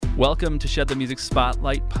Welcome to Shed the Music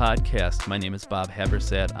Spotlight podcast. My name is Bob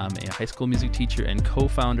Habersat. I'm a high school music teacher and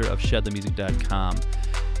co-founder of ShedTheMusic.com.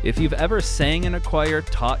 If you've ever sang in a choir,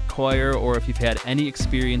 taught choir, or if you've had any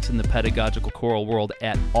experience in the pedagogical choral world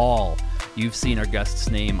at all, you've seen our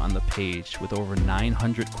guest's name on the page. With over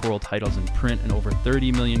 900 choral titles in print and over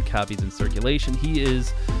 30 million copies in circulation, he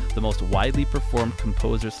is the most widely performed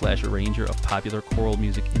composer/arranger of popular choral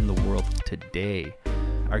music in the world today.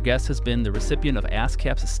 Our guest has been the recipient of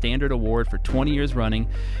ASCAP's Standard Award for 20 years running,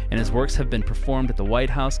 and his works have been performed at the White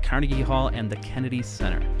House, Carnegie Hall, and the Kennedy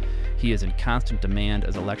Center. He is in constant demand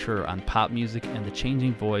as a lecturer on pop music and the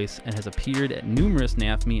changing voice, and has appeared at numerous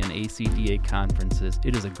NAFME and ACDA conferences.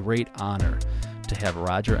 It is a great honor to have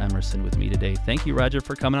Roger Emerson with me today. Thank you, Roger,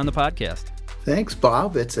 for coming on the podcast. Thanks,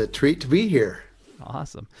 Bob. It's a treat to be here.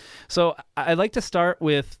 Awesome. So I'd like to start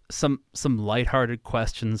with some lighthearted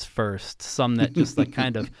questions first, some that just like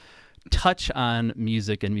kind of touch on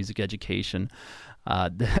music and music education.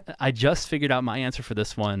 I just figured out my answer for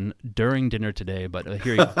this one during dinner today, but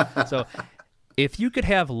here you go. So if you could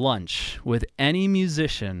have lunch with any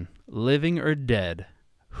musician, living or dead,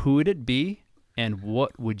 who would it be and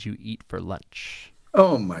what would you eat for lunch?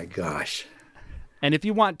 Oh my gosh. And if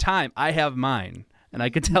you want time, I have mine. And I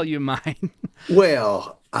could tell you mine.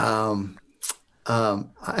 Well, I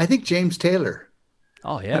think James Taylor.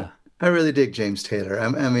 Oh, yeah. I really dig James Taylor.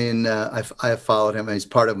 I followed him. He's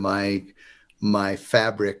part of my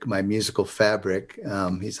fabric, my musical fabric.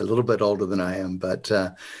 He's a little bit older than I am, but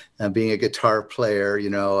being a guitar player,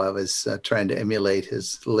 I was trying to emulate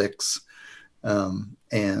his licks and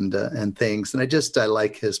things. And I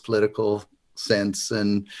like his political sense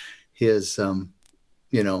and his,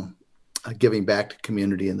 giving back to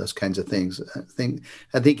community and those kinds of things.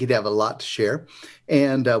 I think he'd have a lot to share.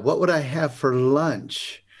 And what would I have for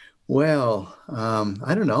lunch? Well,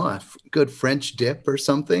 I don't know, a good French dip or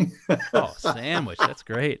something. Oh, sandwich. That's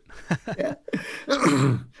great. Yeah.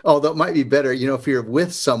 Although it might be better, if you're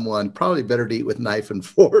with someone, probably better to eat with knife and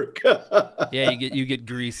fork. Yeah, you get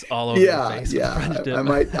grease all over your face. Yeah, with French dip.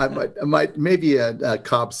 I might maybe a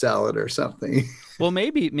Cobb salad or something. Well,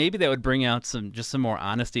 maybe that would bring out some more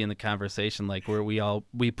honesty in the conversation, like where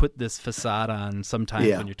we put this facade on sometimes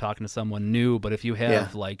when you're talking to someone new, but if you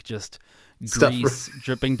have like just grease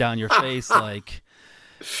dripping down your face, like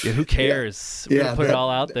who cares? We're gonna put it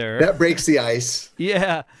all out there. That breaks the ice.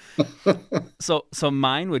 Yeah. So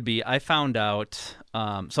mine would be, I found out,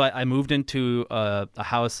 so I moved into a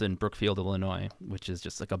house in Brookfield, Illinois, which is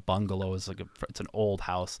just like a bungalow. It's an old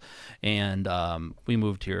house. And we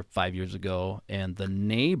moved here 5 years ago, and the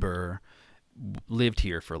neighbor lived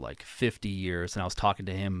here for like 50 years, and I was talking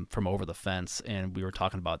to him from over the fence, and we were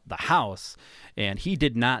talking about the house, and he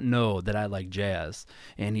did not know that I like jazz,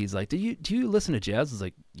 and he's like, do you listen to jazz? I was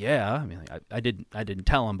like, yeah. I mean, I didn't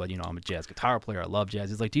tell him, but I'm a jazz guitar player, I love jazz.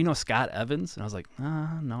 He's like, do you know Scott Evans? And I was like,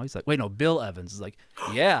 no. He's like, wait, no, Bill Evans. He's like,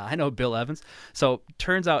 yeah, I know Bill Evans. So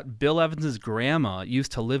turns out Bill Evans's grandma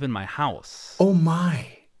used to live in my house. Oh my.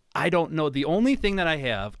 I don't know. The only thing that I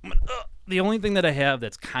have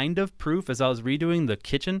that's kind of proof is I was redoing the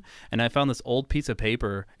kitchen, and I found this old piece of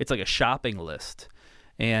paper. It's like a shopping list.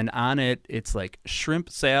 And on it, it's like shrimp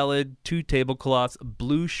salad, 2 tablecloths,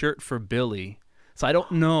 blue shirt for Billy. So I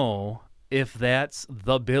don't know if that's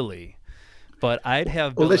the Billy, but I'd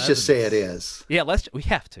have Bill let's Evans. Just say it is. Yeah, we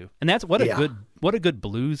have to. And that's what a good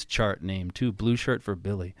blues chart name too. Blue shirt for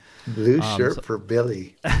Billy. Blue shirt for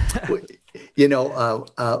Billy.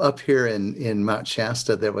 Up here in Mount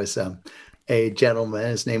Shasta, there was a gentleman.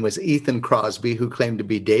 His name was Ethan Crosby, who claimed to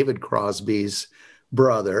be David Crosby's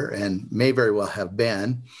brother, and may very well have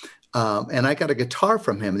been. And I got a guitar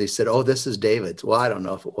from him, and he said, "Oh, this is David's." Well, I don't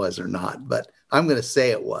know if it was or not, but I'm going to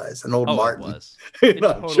say it was an old Martin. It was.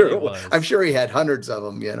 It was. I'm sure he had hundreds of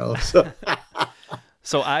them. So.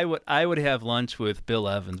 So I would have lunch with Bill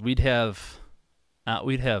Evans. We'd have I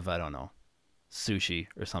don't know, sushi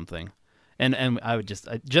or something. And I would just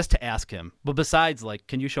to ask him. But besides, like,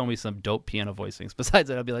 can you show me some dope piano voicings? Besides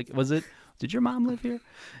that, I'd be like, did your mom live here?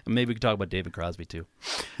 And maybe we could talk about David Crosby too.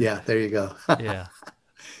 Yeah, there you go. Yeah.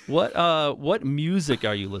 What music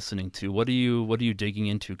are you listening to? What are you digging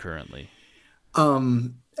into currently? I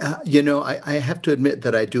have to admit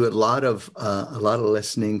that I do a lot of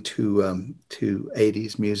listening to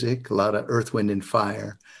 80s music, a lot of Earth, Wind and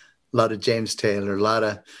Fire, a lot of James Taylor, a lot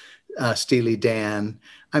of Steely Dan.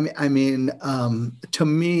 To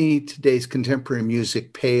me, today's contemporary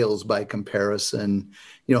music pales by comparison.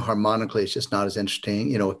 Harmonically, it's just not as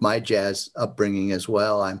interesting. With my jazz upbringing as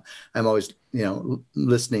well, I'm always,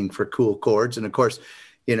 listening for cool chords. And of course,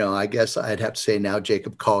 I guess I'd have to say now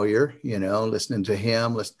Jacob Collier, listening to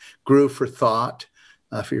him, Groove for Thought,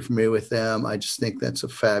 if you're familiar with them. I just think that's a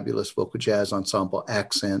fabulous vocal jazz ensemble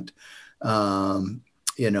accent. Yeah,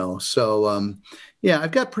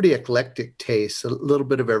 I've got pretty eclectic tastes, a little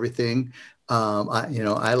bit of everything.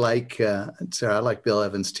 I like Sarah, I like Bill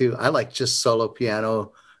Evans too. I like just solo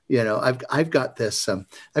piano. I've got this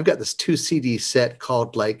 2 CD set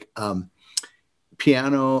called like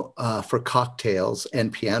Piano for Cocktails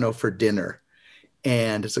and Piano for Dinner,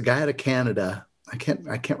 and it's a guy out of Canada. I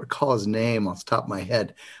can't recall his name off the top of my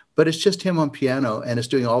head, but it's just him on piano, and it's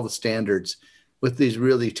doing all the standards with these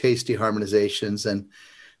really tasty harmonizations. And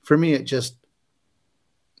for me, it just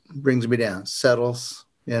brings me down, settles,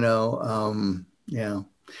 yeah.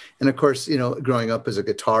 And of course, growing up as a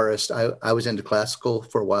guitarist, I was into classical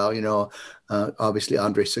for a while, obviously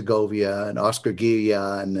Andre Segovia and Oscar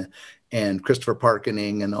Guilla and Christopher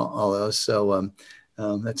Parkening and all those. So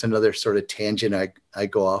that's another sort of tangent I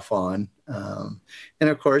go off on. And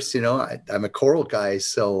of course, I'm a choral guy,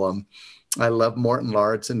 so I love Morton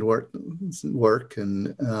Lauridsen's work.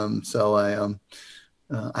 And so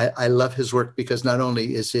I love his work because not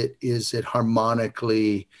only is it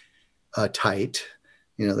harmonically tight,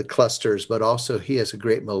 the clusters, but also he has a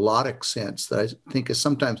great melodic sense that I think is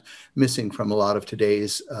sometimes missing from a lot of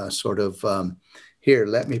today's sort of, here,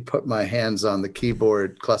 let me put my hands on the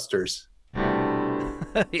keyboard clusters.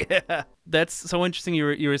 Yeah, that's so interesting.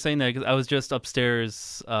 You were saying that because I was just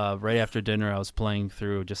upstairs right after dinner. I was playing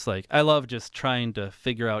through I love just trying to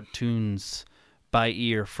figure out tunes by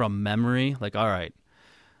ear from memory. Like, all right,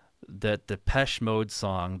 that Depeche Mode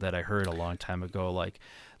song that I heard a long time ago, like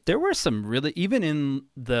there were some really, even in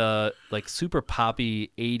the like super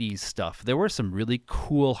poppy 80s stuff, there were some really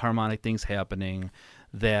cool harmonic things happening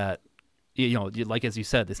that, like as you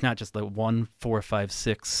said, it's not just the 1, 4, 5,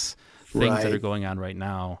 6 things that are going on right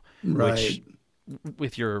now, which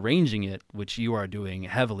if you're arranging it, which you are doing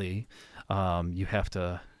heavily, you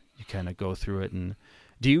kind of go through it. And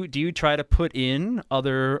do you try to put in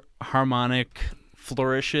other harmonic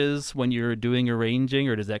flourishes when you're doing arranging,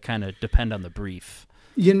 or does that kind of depend on the brief?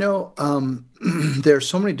 There are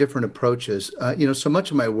so many different approaches. So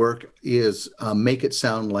much of my work is make it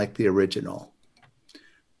sound like the original.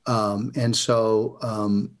 And so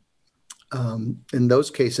in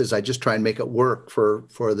those cases, I just try and make it work for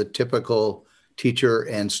the typical teacher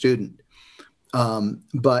and student.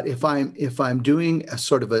 But if I'm doing a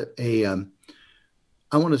sort of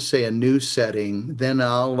I want to say a new setting, then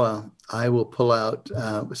I will pull out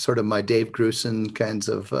sort of my Dave Grusin kinds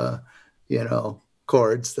of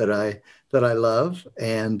chords that I love,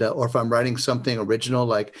 and or if I'm writing something original,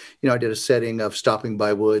 like I did a setting of Stopping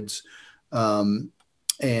by Woods.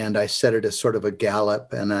 And I set it as sort of a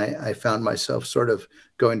gallop, and I found myself sort of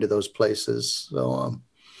going to those places. So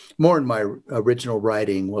more in my original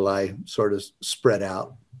writing will I sort of spread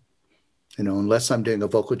out, unless I'm doing a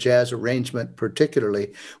vocal jazz arrangement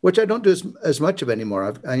particularly, which I don't do as much of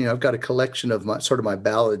anymore. I've got a collection of my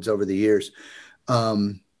ballads over the years.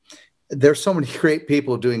 There's so many great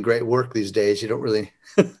people doing great work these days. You don't really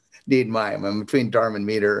need mine. I'm between Darman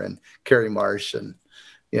Meter and Carrie Marsh and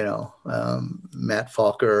Matt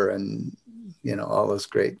Falker and, all those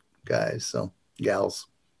great guys. So gals,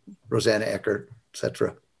 Rosanna Eckert,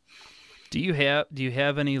 etc. Do you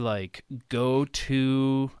have any like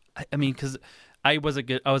go-to, cause I was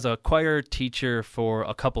a choir teacher for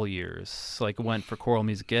a couple years. So like went for choral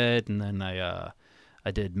music ed, and then I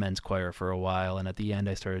did men's choir for a while. And at the end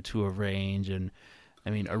I started to arrange, and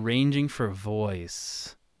arranging for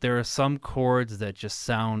voice, there are some chords that just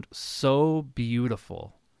sound so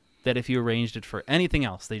beautiful that if you arranged it for anything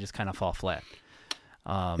else, they just kind of fall flat.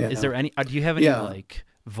 Is there any? Do you have any like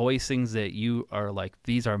voicings that you are like,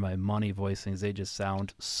 these are my money voicings? They just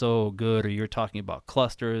sound so good. Or you're talking about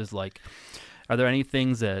clusters. Like, are there any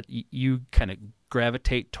things that you kind of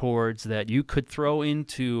gravitate towards that you could throw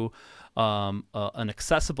into an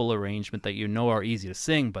accessible arrangement that are easy to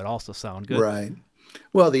sing but also sound good? Right.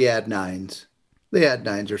 Well, the ad nines. The ad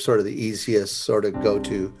nines are sort of the easiest sort of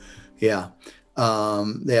go-to. Yeah.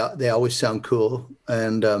 They always sound cool,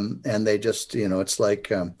 and they just, it's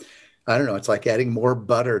like, I don't know, it's like adding more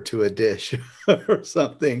butter to a dish or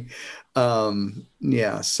something. So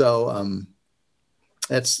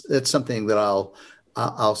that's something that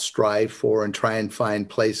I'll strive for and try and find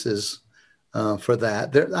places for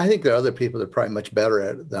that. I think there are other people that are probably much better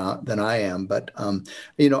at it than I am, but I'm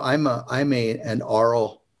an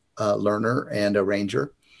aural learner and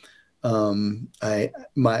arranger.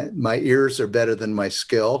 My ears are better than my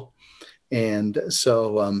skill. And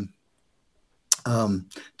so,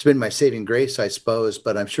 it's been my saving grace, I suppose,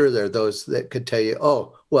 but I'm sure there are those that could tell you,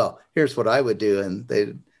 oh, well, here's what I would do. And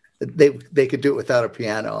they could do it without a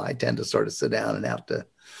piano. I tend to sort of sit down and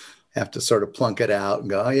have to sort of plunk it out and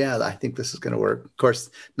go, oh yeah, I think this is going to work. Of course,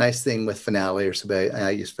 nice thing with Finale or somebody,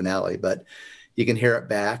 I use Finale, but you can hear it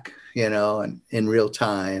back, and in real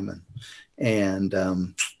time. And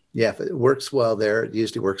yeah, if it works well there, it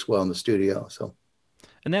usually works well in the studio. So,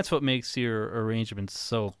 and that's what makes your arrangements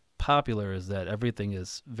so popular, is that everything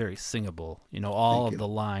is very singable. All of the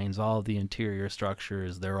lines, all of the interior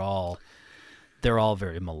structures, they're all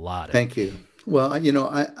very melodic. Thank you. Well,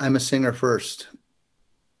 I'm a singer first.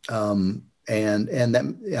 And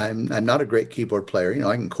that I'm not a great keyboard player.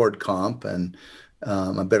 I can chord comp, and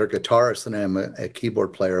I'm a better guitarist than I am a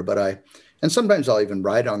keyboard player. But and sometimes I'll even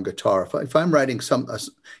write on guitar. If I'm writing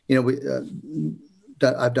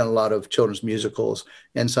I've done a lot of children's musicals,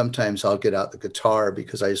 and sometimes I'll get out the guitar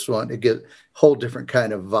because I just want to get a whole different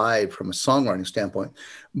kind of vibe from a songwriting standpoint.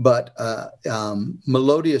 But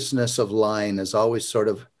melodiousness of line is always sort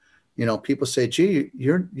of, people say, gee,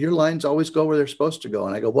 your lines always go where they're supposed to go.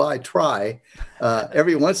 And I go, well, I try.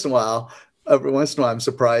 Every once in a while, I'm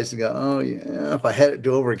surprised and go, oh, yeah, if I had it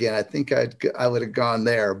do over again, I think I would have gone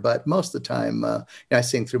there. But most of the time, I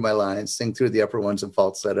sing through my lines, sing through the upper ones in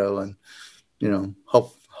falsetto, and,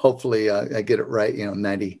 hopefully I get it right,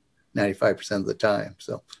 95% of the time.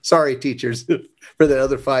 So sorry, teachers, for the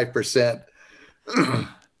other 5%.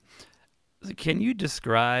 Can you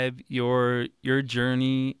describe your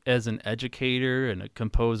journey as an educator and a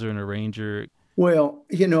composer and arranger? Well,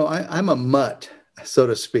 I'm a mutt, so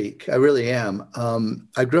to speak. I really am.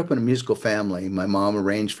 I grew up in a musical family. My mom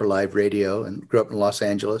arranged for live radio and grew up in Los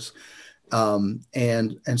Angeles.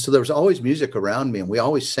 And so there was always music around me, and we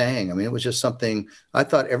always sang. I mean, it was just something I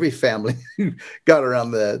thought every family got around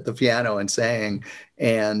the piano and sang.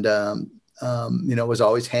 And, it was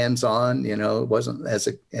always hands-on. It wasn't as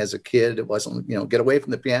a kid, it wasn't, get away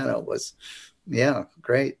from the piano. It was, yeah,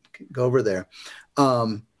 great, go over there.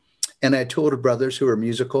 And I had two older brothers who were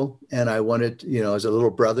musical, and I wanted, as a little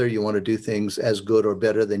brother, you want to do things as good or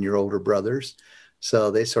better than your older brothers.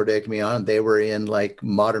 So they sort of egged me on. They were in like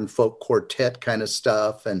modern folk quartet kind of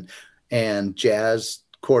stuff and jazz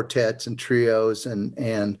quartets and trios.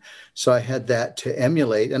 And so I had that to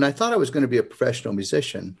emulate. And I thought I was going to be a professional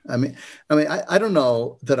musician. I don't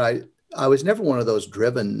know that I was never one of those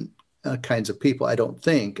driven kinds of people. I don't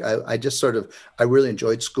think. I just sort of, I really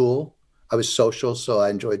enjoyed school. I was social, so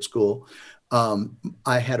I enjoyed school.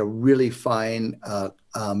 I had a really fine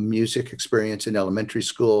music experience in elementary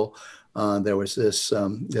school. There was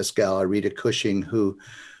this gal, Rita Cushing, who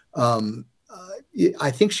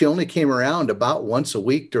I think she only came around about once a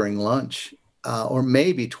week during lunch, or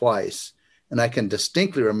maybe twice. And I can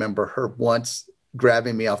distinctly remember her once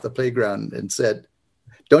grabbing me off the playground and said,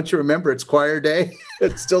 "Don't you remember it's choir day?"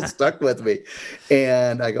 It still stuck with me.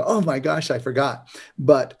 And I go, oh my gosh, I forgot.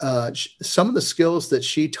 But some of the skills that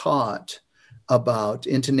she taught about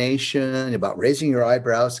intonation, about raising your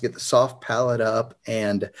eyebrows to get the soft palate up,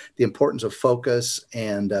 and the importance of focus.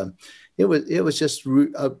 And it was just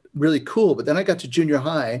really cool. But then I got to junior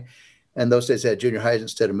high, and those days I had junior high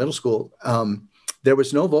instead of middle school. There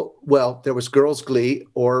was there was girls' glee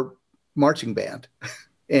or marching band.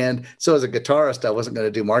 And so as a guitarist, I wasn't going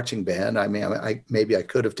to do marching band. I mean, maybe I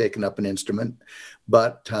could have taken up an instrument,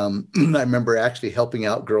 but I remember actually helping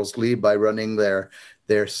out girls' glee by running their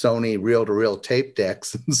Sony reel-to-reel tape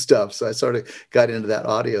decks and stuff. So I sort of got into that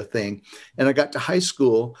audio thing. And I got to high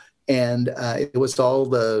school, and it was all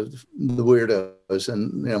the weirdos,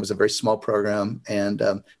 and it was a very small program. And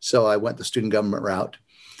so I went the student government route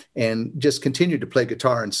and just continued to play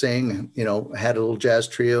guitar and sing. Had a little jazz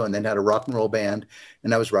trio, and then had a rock and roll band.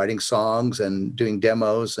 And I was writing songs and doing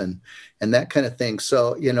demos and that kind of thing.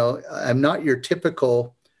 So, I'm not your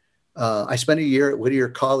typical, I spent a year at Whittier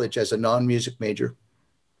College as a non-music major.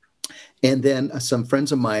 And then some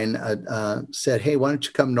friends of mine said, hey, why don't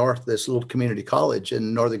you come north to this little community college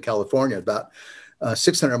in Northern California, about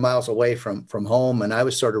 600 miles away from home. And I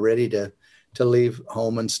was sort of ready to leave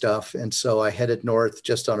home and stuff. And so I headed north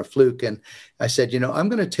just on a fluke. And I said, I'm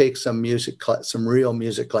going to take some real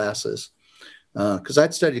music classes, because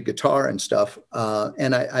I'd studied guitar and stuff.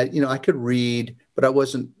 And I could read, but I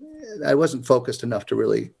wasn't focused enough to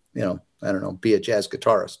really, be a jazz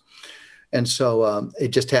guitarist. And so it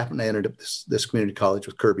just happened I ended up this community college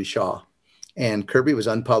with Kirby Shaw. And Kirby was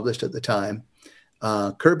unpublished at the time.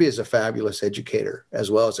 Kirby is a fabulous educator as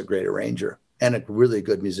well as a great arranger and a really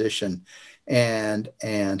good musician. And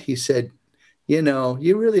he said,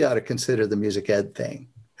 you really ought to consider the music ed thing.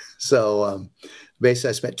 So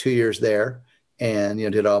basically I spent 2 years there and,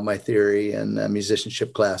 did all my theory and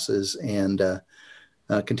musicianship classes. And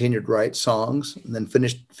continued to write songs, and then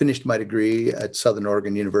finished my degree at Southern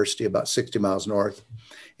Oregon University, about 60 miles north,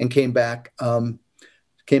 and came back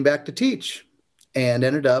to teach, and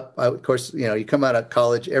ended up, of course, you come out of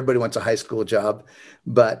college, everybody wants a high school job,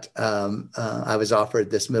 but I was offered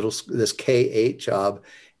this K-8 job,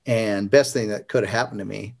 and best thing that could have happened to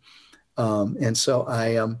me. And so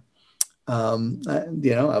I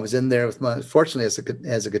was in there with fortunately as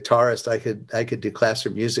a guitarist, I could do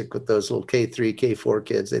classroom music with those little K3, K4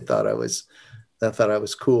 kids. They thought I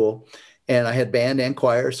was cool. And I had band and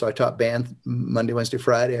choir. So I taught band Monday, Wednesday,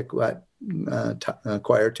 Friday. I taught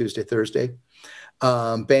choir Tuesday, Thursday.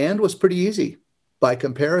 Band was pretty easy by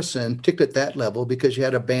comparison, particularly at that level, because you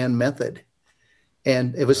had a band method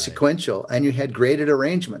and it was sequential and you had graded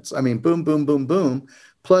arrangements. I mean, boom, boom, boom, boom.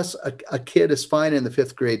 Plus, a kid is fine in the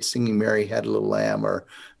 5th grade singing Mary Had a Little Lamb or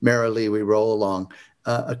Merrily We Roll Along.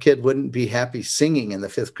 A kid wouldn't be happy singing in the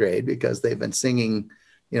 5th grade because they've been singing,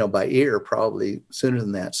 by ear probably sooner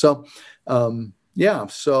than that. So,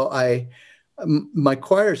 my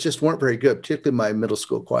choirs just weren't very good, particularly my middle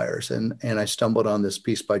school choirs. And I stumbled on this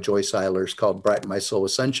piece by Joyce Eilers called Brighten My Soul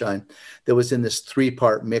with Sunshine that was in this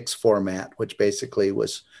 3-part mix format, which basically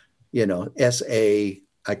was, I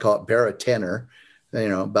call it baritone,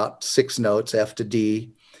 about 6 notes, F to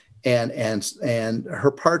D. And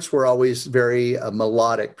her parts were always very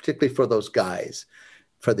melodic, particularly for those guys,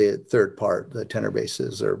 for the 3rd part, the tenor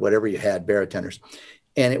basses or whatever you had, baritoners.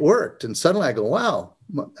 And it worked. And suddenly I go, wow,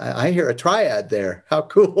 I hear a triad there. How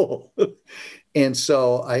cool. And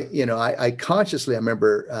so I consciously, I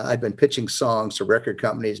remember I'd been pitching songs to record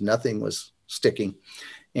companies. Nothing was sticking.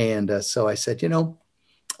 And so I said,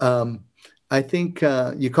 I think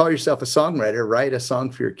you call yourself a songwriter, write a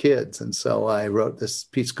song for your kids. And so I wrote this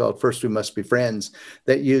piece called First We Must Be Friends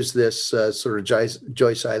that used this sort of Joyce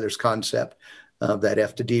Eilers concept of that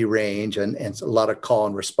F to D range and a lot of call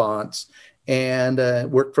and response. And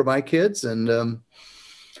worked for my kids. And, then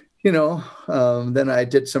I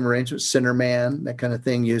did some arrangements, Sinnerman, that kind of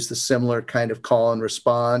thing, used the similar kind of call and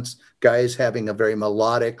response, guys having a very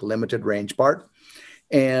melodic, limited range part.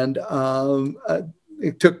 And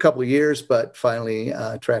it took a couple of years, but finally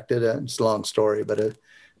attracted, it's a long story, but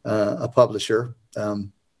a publisher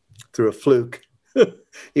through a fluke.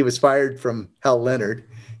 He was fired from Hal Leonard,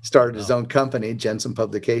 started his own company, Jensen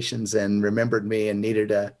Publications, and remembered me and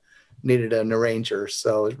needed an arranger.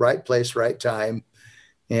 So right place, right time.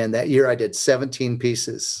 And that year I did 17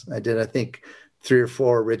 pieces. I did, I think, 3 or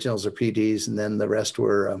 4 originals or PDs, and then the rest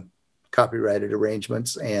were copyrighted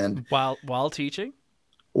arrangements. And while teaching?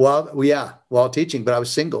 While teaching, but I was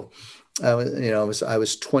single. I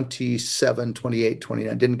was 27, 28,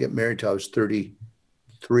 29. Didn't get married till I was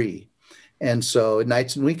 33. And so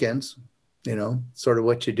nights and weekends, sort of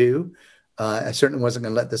what you do. I certainly wasn't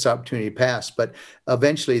going to let this opportunity pass, but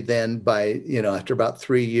eventually then after about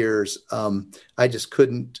 3 years, I just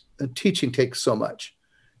couldn't. Teaching takes so much,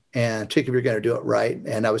 and particularly if you're going to do it right.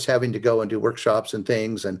 And I was having to go and do workshops and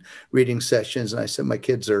things and reading sessions. And I said, my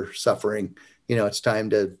kids are suffering. It's time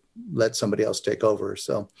to let somebody else take over.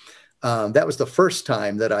 So that was the first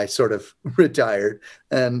time that I sort of retired.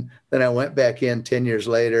 And then I went back in 10 years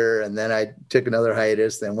later, and then I took another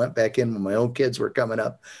hiatus, then went back in when my own kids were coming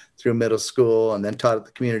up through middle school, and then taught at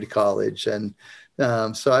the community college. And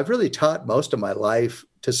so I've really taught most of my life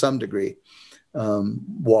to some degree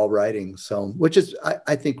while writing. So, which is,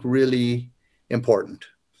 I think, really important.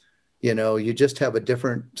 You just have a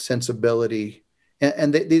different sensibility.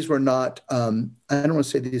 And these were not, I don't want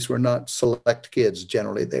to say these were not select kids.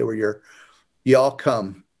 Generally, they were you all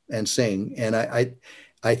come and sing. And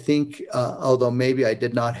I think, although maybe I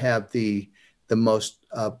did not have the most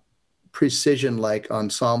precision-like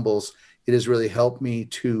ensembles, it has really helped me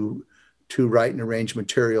to write and arrange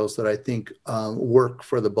materials that I think work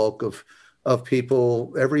for the bulk of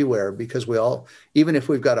people everywhere, because we all, even if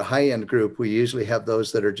we've got a high-end group, we usually have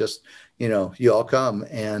those that are just, you all come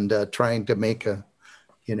and trying to make a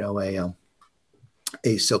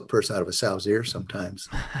silk purse out of a sow's ear sometimes.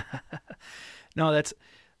 No,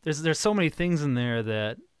 there's so many things in there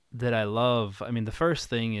that I love. I mean, the first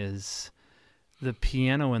thing is the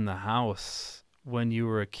piano in the house when you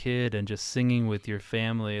were a kid and just singing with your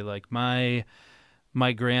family. Like my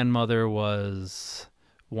grandmother was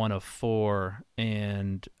one of 4,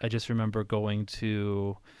 and I just remember going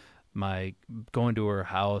to her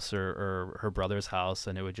house or her brother's house,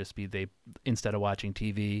 and it would just be instead of watching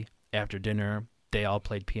TV after dinner, they all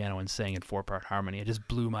played piano and sang in 4-part harmony. It just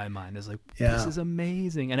blew my mind. I was like, this is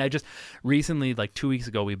amazing. And I just recently, like 2 weeks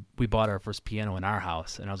ago, we bought our first piano in our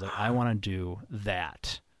house, and I was like, I want to do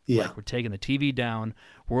that. Yeah. Like, we're taking the TV down,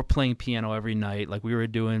 we're playing piano every night. Like we were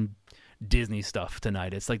doing Disney stuff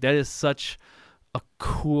tonight. It's like that is such a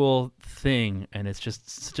cool thing, and it's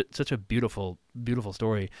just such a beautiful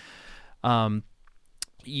story.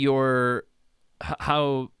 Your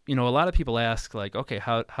how a lot of people ask like, okay,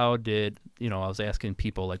 how did I was asking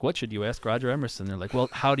people like, what should you ask Roger Emerson? They're like, well,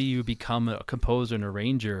 how do you become a composer and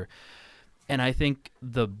arranger? And I think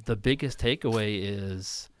the biggest takeaway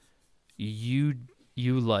is you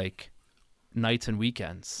like nights and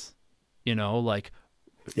weekends, like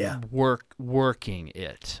working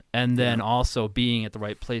it, and then also being at the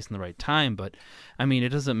right place in the right time. But I mean, it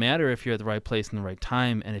doesn't matter if you're at the right place in the right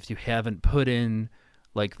time, and if you haven't put in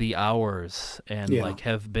like the hours and like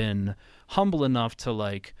have been humble enough to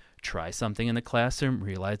like try something in the classroom,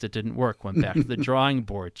 realized it didn't work, went back to the drawing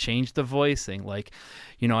board, changed the voicing. Like,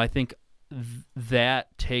 I think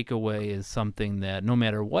that takeaway is something that no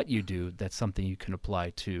matter what you do, that's something you can apply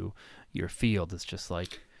to your field. It's just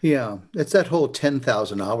like, it's that whole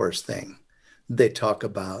 10,000 hours thing they talk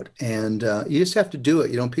about. And you just have to do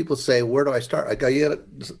it. People say, where do I start? I go, you gotta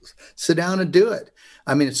sit down and do it.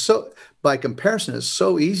 I mean, by comparison, it's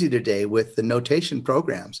so easy today with the notation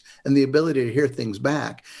programs and the ability to hear things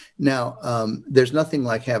back. Now, there's nothing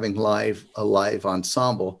like having a live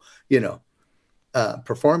ensemble,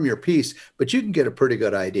 perform your piece, but you can get a pretty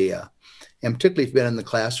good idea. And particularly if you've been in the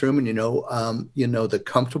classroom and the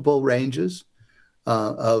comfortable ranges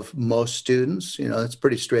of most students, it's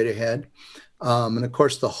pretty straight ahead. And of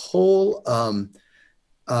course, the whole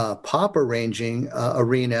pop arranging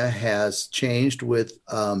arena has changed with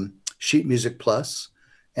Sheet Music Plus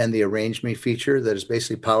and the Arrange Me feature that is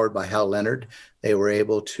basically powered by Hal Leonard. They were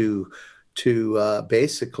able to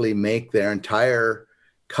basically make their entire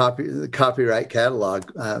copyright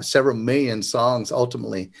catalog, several million songs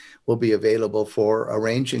ultimately will be available for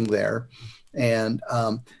arranging there. And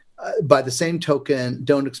by the same token,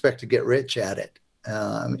 don't expect to get rich at it.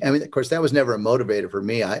 I mean, of course, that was never a motivator for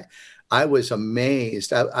me. I was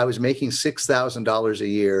amazed. I was making $6,000 a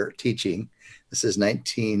year teaching. This is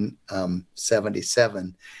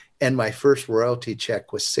 1977. And my first royalty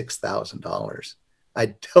check was $6,000.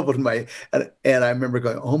 I doubled and I remember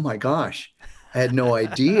going, oh my gosh, I had no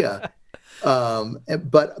idea.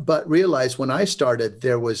 But realized when I started,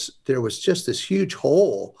 there was just this huge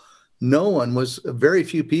hole. Very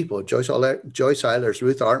few people, Joyce Eilers,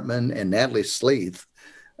 Ruth Artman, and Natalie Sleeth,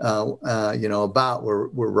 were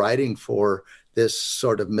writing for this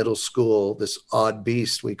sort of middle school, this odd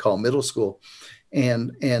beast we call middle school.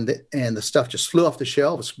 And the stuff just flew off the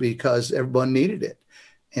shelves because everyone needed it.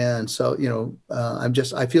 And so,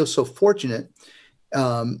 I feel so fortunate.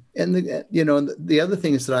 And the other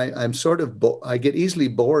thing is that I'm sort of, I get easily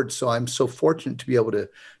bored. So I'm so fortunate to be able to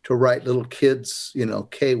write little kids,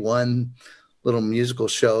 K1 little musical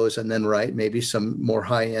shows, and then write maybe some more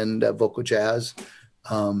high-end vocal jazz.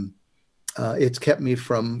 It's kept me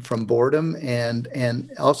from boredom and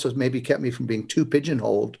also maybe kept me from being too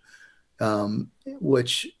pigeonholed,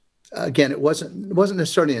 which again, it wasn't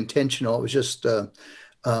necessarily intentional. It was just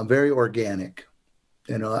very organic.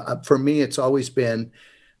 For me, it's always been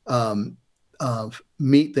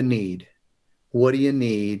meet the need. What do you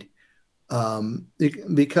need?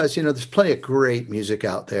 Because there's plenty of great music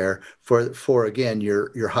out there for again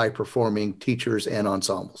your high performing teachers and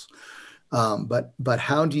ensembles. But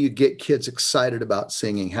how do you get kids excited about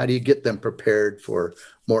singing? How do you get them prepared for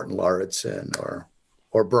Morton Lauridsen or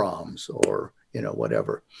Brahms or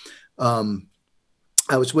whatever?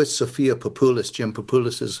 I was with Sophia Papoulis, Jim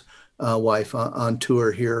Papoulis's wife, on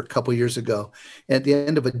tour here a couple years ago. And at the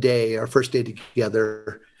end of a day, our first day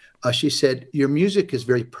together, she said, "Your music is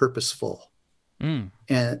very purposeful." And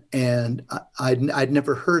I'd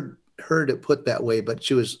never heard it put that way, but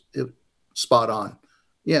she was spot on.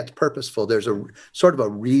 Yeah, it's purposeful. There's a sort of a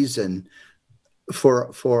reason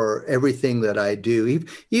for everything that I do,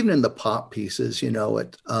 even in the pop pieces.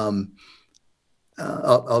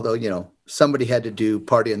 Although somebody had to do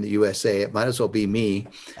Party in the USA, it might as well be me,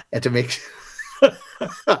 and to make.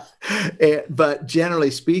 But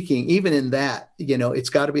generally speaking, even in that, it's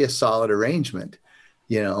got to be a solid arrangement.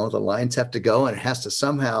 The lines have to go, and it has to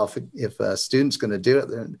somehow, if a student's going to do it,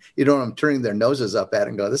 then I'm turning their noses up at it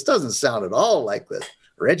and go, this doesn't sound at all like the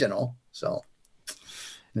original. So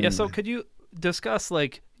yeah. So could you discuss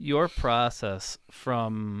like your process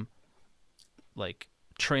from like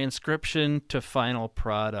transcription to final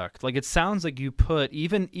product? Like, it sounds like you put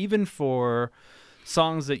even for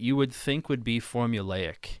songs that you would think would be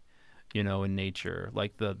formulaic, in nature,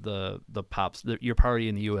 like the pops, your Party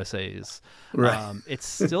in the USA's, right? It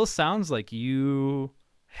still sounds like you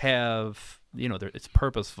have it's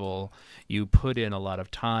purposeful. You put in a lot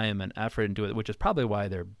of time and effort into it, which is probably why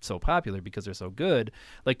they're so popular, because they're so good.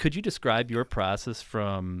 Like, could you describe your process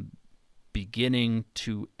from beginning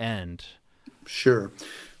to end? Sure.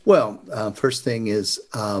 Well, first thing is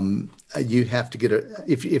you have to get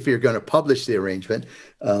if you're going to publish the arrangement,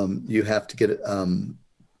 you have to get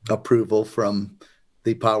approval from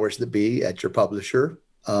the powers that be at your publisher,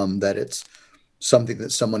 that it's something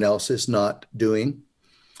that someone else is not doing,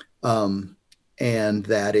 and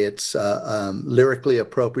that it's lyrically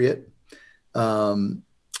appropriate.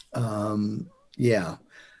 Yeah.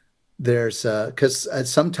 There's because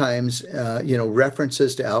sometimes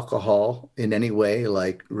references to alcohol in any way,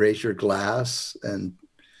 like raise your glass and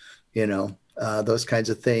those kinds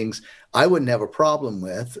of things, I wouldn't have a problem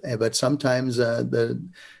with. But sometimes the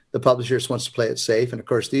publisher just wants to play it safe. And of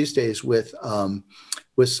course, these days with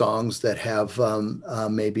songs that have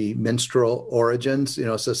maybe minstrel origins,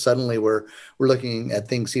 so suddenly we're looking at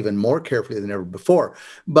things even more carefully than ever before.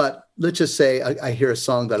 But let's just say I hear a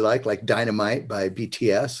song that I like Dynamite by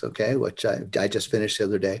BTS, okay, which I just finished the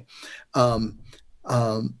other day.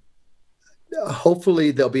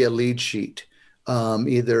 Hopefully there'll be a lead sheet,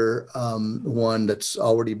 either one that's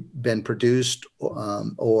already been produced,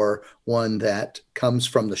 or one that comes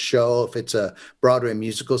from the show. If it's a Broadway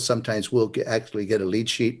musical, sometimes we'll actually get a lead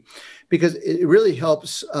sheet, because it really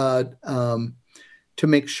helps to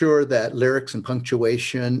make sure that lyrics and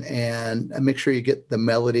punctuation and make sure you get the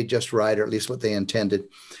melody just right, or at least what they intended.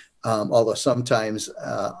 Although sometimes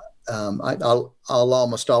I'll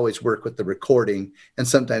almost always work with the recording, and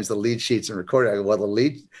sometimes the lead sheets and recording. I go, well,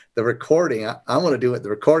 the recording, I want to do what the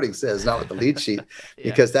recording says, not what the lead sheet,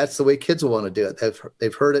 because that's the way kids will want to do it.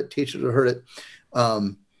 They've heard it, teachers have heard it.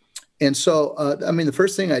 And so, the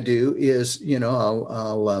first thing I do is,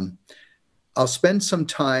 I'll spend some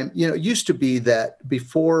time, it used to be that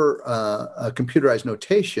before a computerized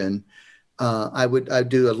notation, I'd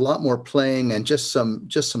do a lot more playing and just some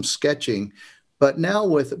sketching. But now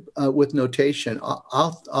with notation,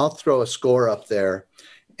 I'll throw a score up there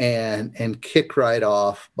and kick right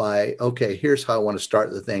off by, okay, here's how I want to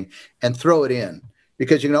start the thing, and throw it in,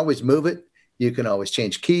 because you can always move it. You can always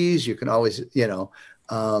change keys. You can always,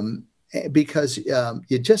 because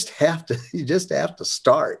you just have to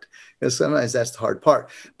start. And sometimes that's the hard part.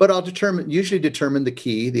 But I'll usually determine the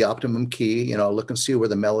key, the optimum key. Look and see where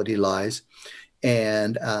the melody lies,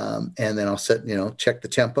 and then I'll check the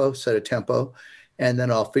tempo, set a tempo, and then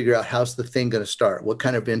I'll figure out how's the thing going to start, what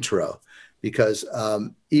kind of intro, because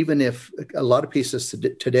even if a lot of pieces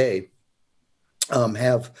today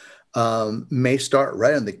may start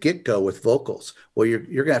right on the get-go with vocals, well, you're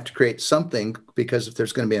going to have to create something, because if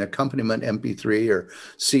there's going to be an accompaniment MP3 or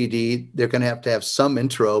CD, they're going to have some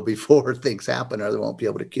intro before things happen, or they won't be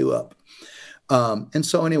able to queue up. And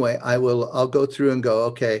so anyway, I'll go through and go,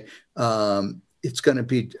 okay, it's going to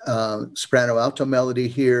be soprano alto melody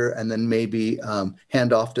here, and then maybe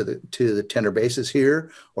hand off to the tenor basses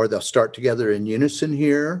here, or they'll start together in unison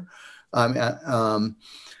here. To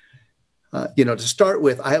start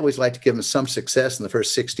with, I always like to give them some success in the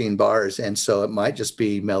first 16 bars. And so it might just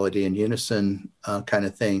be melody and unison kind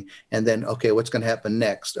of thing. And then, okay, what's going to happen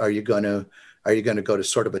next? Are you going to go to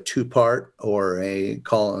sort of a two-part or a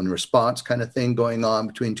call and response kind of thing going on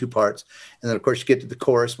between two parts? And then, of course, you get to the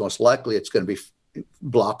chorus. Most likely it's going to be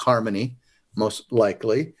block harmony, most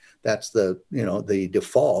likely. That's the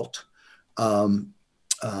default. And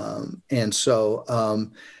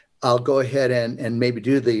so I'll go ahead and maybe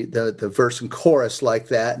do the verse and chorus like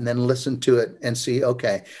that, and then listen to it and see,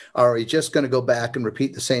 okay, are we just going to go back and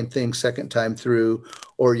repeat the same thing second time through,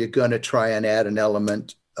 or are you going to try and add an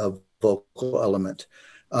element of vocal element?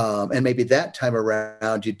 And maybe that time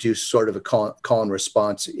around you do sort of a call and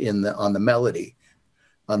response on the melody,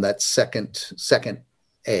 on that second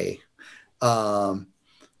A. And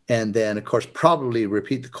then, of course, probably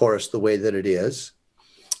repeat the chorus the way that it is.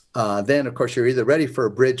 Then, of course, you're either ready for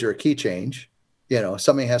a bridge or a key change.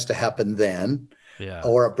 Something has to happen then,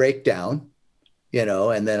 or a breakdown,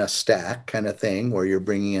 and then a stack kind of thing where you're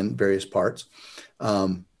bringing in various parts.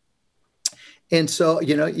 And so,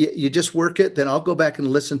 you just work it. Then I'll go back and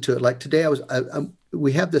listen to it. Like today,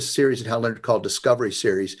 we have this series at Hal Leonard called Discovery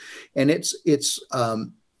Series, and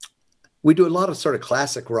we do a lot of sort of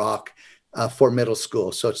classic rock for middle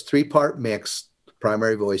school. So it's 3-part mix,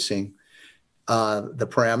 primary voicing. The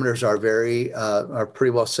parameters are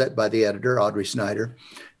pretty well set by the editor, Audrey Snyder.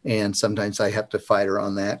 And sometimes I have to fight her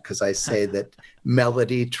on that, because I say that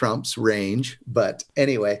melody trumps range. But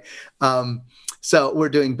anyway, so we're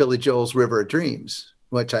doing Billy Joel's River of Dreams,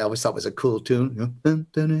 which I always thought was a cool tune. Well,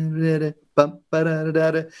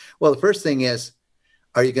 the first thing is,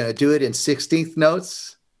 Are you going to do it in 16th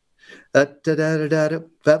notes? Or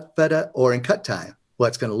in cut time? Well,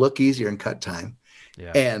 it's going to look easier in cut time.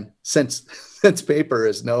 Yeah. And since paper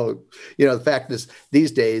is no, the fact is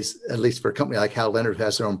these days, at least for a company like Hal Leonard, who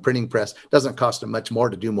has their own printing press, doesn't cost them much more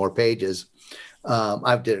to do more pages.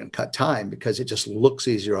 I did it in cut time because it just looks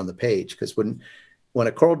easier on the page. Because when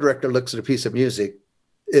a choral director looks at a piece of music,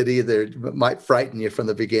 it either might frighten you from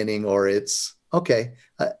the beginning, or it's okay.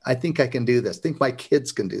 I think I can do this. I think my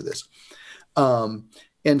kids can do this.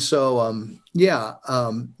 And so,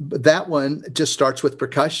 but that one just starts with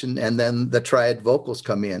percussion, and then the triad vocals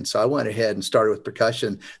come in. So I went ahead and started with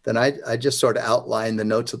percussion. Then I just sort of outlined the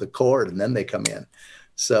notes of the chord, and then they come in.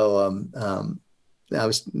 So I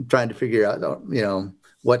was trying to figure out,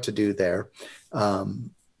 what to do there.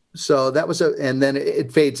 So that was and then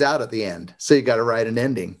it fades out at the end. So you got to write an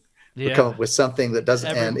ending. Yeah. Come up with something that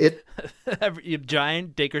doesn't end. Every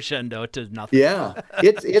giant decrescendo to nothing. Yeah,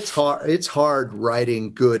 it's hard. It's hard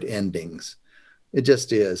writing good endings. It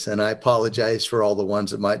just is. And I apologize for all the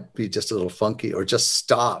ones that might be just a little funky or just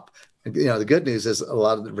stop. The good news is a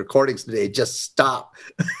lot of the recordings today just stop.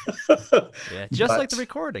 Yeah, just like the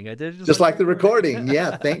recording. I did just like the recording.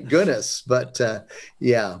 Yeah, thank goodness. But so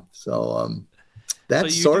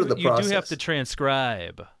that's sort of the process. You do have to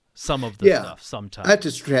transcribe some of the stuff sometimes. I have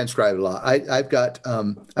to transcribe a lot. I've got,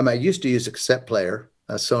 I used to use a cassette player,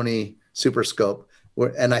 a Sony Super Scope,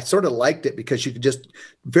 and I sort of liked it because you could just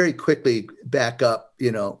very quickly back up,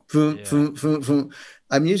 boom, boom, boom, boom.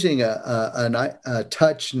 I'm using a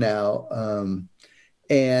Touch now,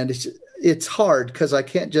 and it's hard because I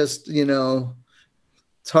can't just,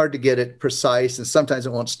 it's hard to get it precise, and sometimes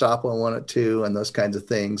it won't stop when I want it to, and those kinds of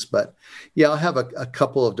things. But yeah, I'll have a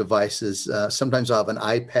couple of devices. Sometimes I'll have an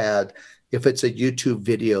iPad if it's a YouTube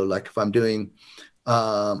video, like if I'm doing,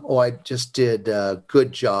 I just did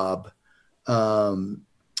Good Job,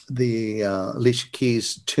 the Alicia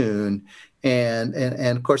Keys tune. And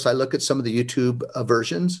of course, I look at some of the YouTube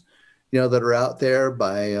versions, that are out there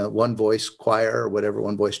by One Voice Choir or whatever,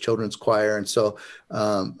 One Voice Children's Choir. And so,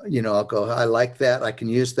 I'll go, I like that. I can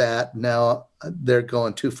use that. Now they're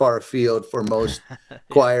going too far afield for most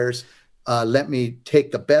choirs. Let me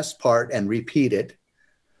take the best part and repeat it,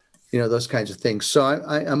 those kinds of things. So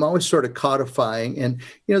I'm always sort of codifying, and,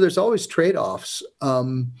 there's always trade-offs.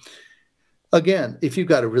 Again, if you've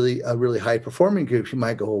got a really high performing group, you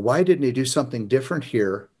might go, well, why didn't he do something different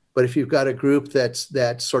here? But if you've got a group that's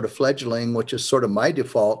sort of fledgling, which is sort of my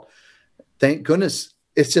default, thank goodness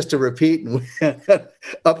it's just a repeat and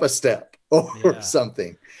up a step or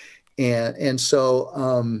something. And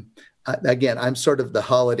so again, I'm sort of the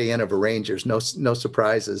Holiday Inn of arrangers, no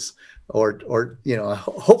surprises, or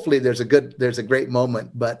hopefully there's a great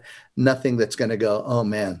moment, but nothing that's going to go, oh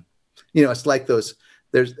man, it's like those.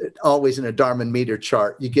 There's always in a Darman meter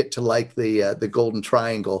chart, you get to like the golden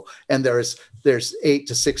triangle, and there's 8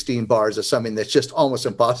 to 16 bars of something that's just almost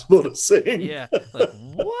impossible to sing. Yeah, like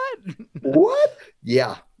what? What?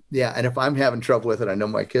 Yeah. And if I'm having trouble with it, I know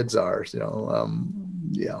my kids are.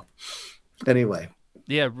 Anyway.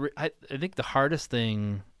 Yeah, I think the hardest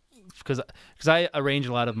thing, because I arrange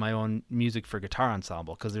a lot of my own music for guitar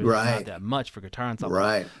ensemble, because there's not that much for guitar ensemble.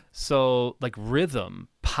 Right. So like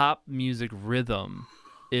pop music rhythm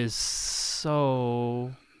is so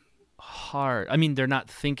hard. I mean, they're not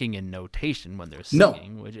thinking in notation when they're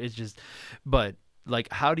singing, which is just, but like,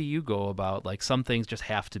 how do you go about, like, some things just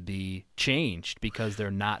have to be changed because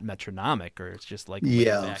they're not metronomic, or it's just like,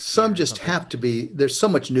 some just have to be, there's so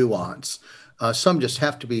much nuance. Some just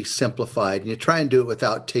have to be simplified, and you try and do it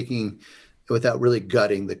without really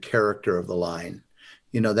gutting the character of the line.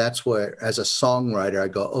 That's where, as a songwriter, I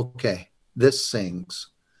go, okay, this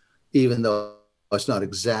sings, even though it's not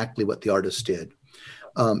exactly what the artist did.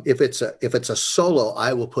 If it's a solo,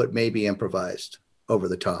 I will put maybe improvised over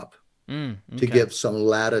the top to give some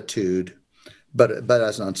latitude. But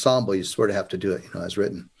as an ensemble, you sort of have to do it, as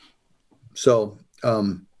written. So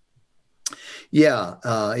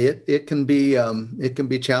it can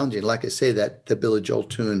be challenging. Like I say, that the Billy Joel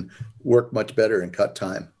tune worked much better in cut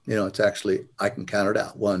time. It's actually, I can count it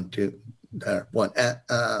out. 1, 2. 1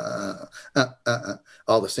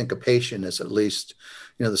 all the syncopation is, at least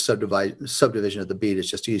the subdivision of the beat is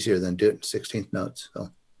just easier than do it in 16th notes.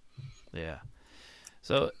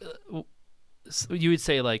 So you would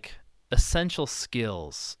say, like, essential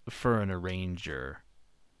skills for an arranger: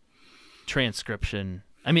 transcription.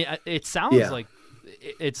 I mean, it sounds like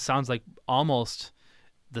almost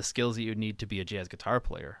the skills that you need to be a jazz guitar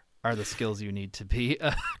player are the skills you need to be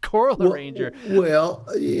a choral arranger. Well,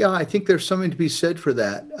 yeah, I think there's something to be said for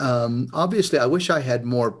that. Obviously, I wish I had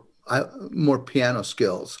more piano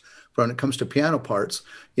skills, when it comes to piano parts,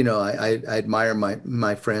 I admire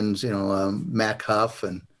my friends, Mac Huff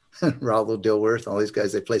and Rollo Dilworth, all these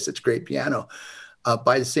guys. They play such great piano.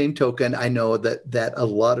 By the same token, I know that a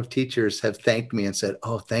lot of teachers have thanked me and said,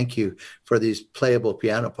 "Oh, thank you for these playable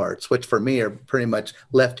piano parts," which for me are pretty much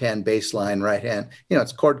left-hand bass line, right hand.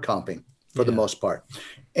 It's chord comping for the most part.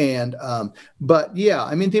 And but yeah,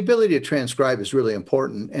 I mean, the ability to transcribe is really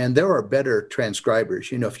important, and there are better transcribers.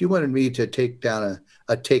 If you wanted me to take down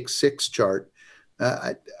a take 6 chart,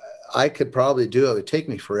 I could probably do it. It would take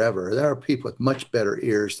me forever. There are people with much better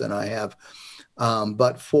ears than I have.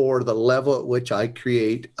 But for the level at which I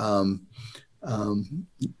create, having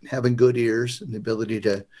good ears and the ability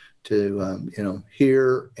to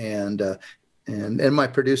hear, and my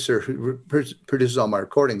producer who produces all my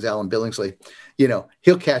recordings, Alan Billingsley,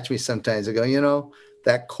 he'll catch me sometimes and go,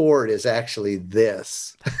 that chord is actually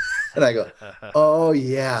this. And I go, oh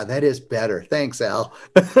yeah, that is better. Thanks, Al.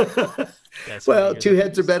 Well, 2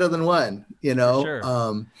 heads are better than one, For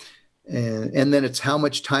sure. And then it's how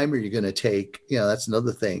much time are you going to take? That's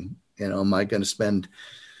another thing. Am I going to spend,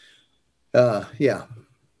 how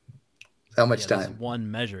much time? This one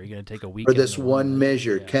measure, you're going to take a week. For this one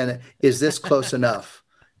measure, is this close enough?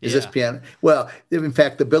 Is this piano? Well, in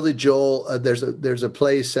fact, the Billy Joel, there's a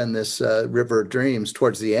place in this River of Dreams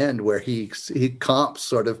towards the end where he comps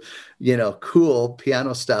sort of, cool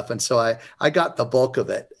piano stuff. And so I got the bulk of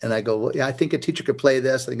it, and I go, well, yeah, I think a teacher could play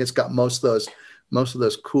this. I think it's got most of those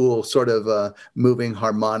cool sort of moving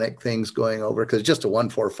harmonic things going over, because it's just a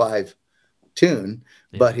 1-4-5 tune,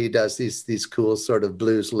 but he does these cool sort of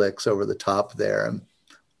blues licks over the top there.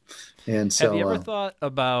 And so, have you ever thought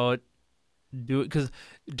about because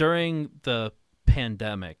during the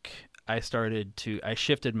pandemic, I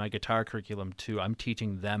shifted my guitar curriculum to, I'm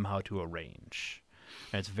teaching them how to arrange.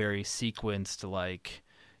 And it's very sequenced, like,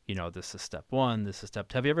 this is step 1, this is step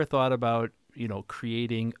 2. Have you ever thought about,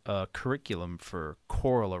 creating a curriculum for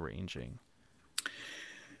choral arranging?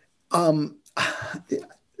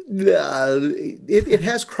 It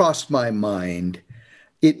has crossed my mind.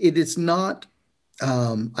 It is not,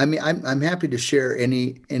 I mean, I'm happy to share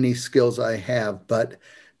any skills I have, but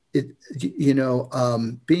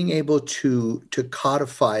being able to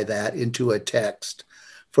codify that into a text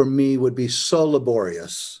for me would be so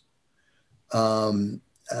laborious. It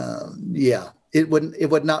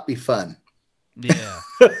would not be fun. Yeah.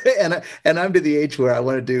 and I'm to the age where I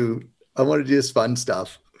want to do this fun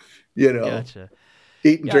stuff, Gotcha.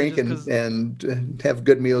 Eat and drink and have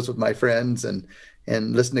good meals with my friends and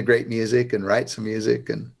listen to great music and write some music.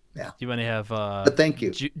 And yeah. You want to have but thank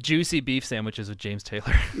you. Juicy beef sandwiches with James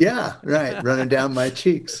Taylor. Yeah, right. Running down my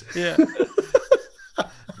cheeks. Yeah.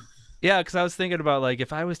 Yeah, because I was thinking about, like,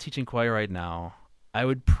 if I was teaching choir right now, I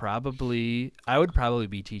would probably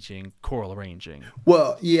be teaching choral arranging.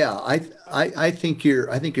 Well, yeah, I think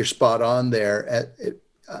you're spot on there.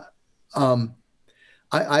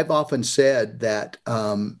 I've often said that,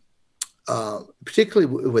 particularly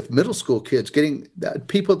with middle school kids, getting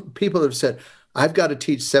people have said, I've got to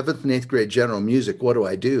teach 7th and 8th grade general music. What do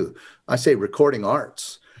I do? I say recording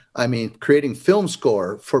arts. I mean, creating film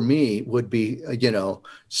score for me would be,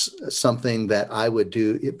 something that I would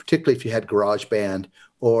do, particularly if you had GarageBand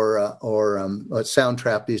or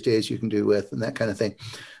Soundtrap these days you can do with, and that kind of thing.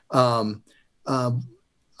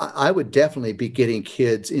 I would definitely be getting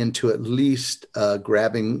kids into at least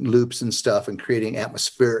grabbing loops and stuff and creating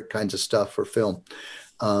atmospheric kinds of stuff for film,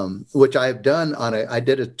 which I've done I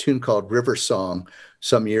did a tune called River Song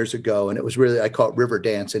some years ago, and it was really, I call it River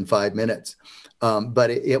Dance in 5 minutes. But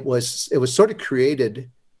it was sort of created,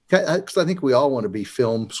 because I think we all want to be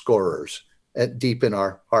film scorers deep in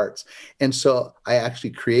our hearts. And so I actually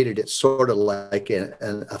created it sort of like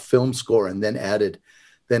a film score, and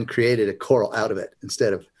then created a choral out of it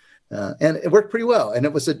instead of, and it worked pretty well. And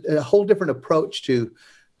it was a whole different approach to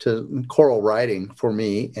choral writing for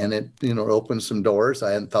me. And it, opened some doors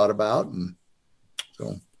I hadn't thought about. And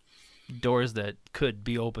so. Doors that could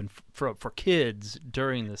be open for kids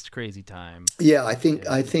during this crazy time. Yeah, I think,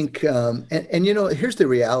 and here's the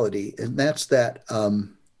reality, and that's that,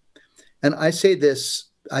 and I say this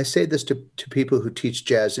to people who teach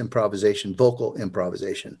jazz improvisation, vocal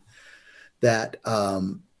improvisation, that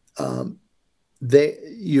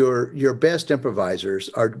your best improvisers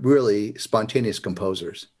are really spontaneous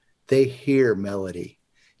composers. They hear melody.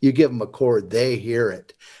 You give them a chord, they hear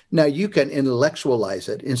it. Now you can intellectualize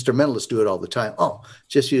it. Instrumentalists do it all the time. Oh,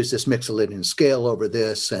 just use this Mixolydian scale over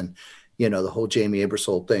this, and the whole Jamie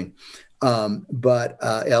Aebersold thing. But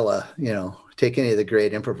Ella, take any of the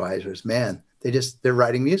great improvisers, man, they're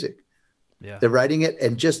writing music. Yeah. They're writing it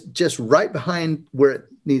and just right behind where it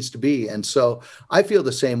needs to be. And so I feel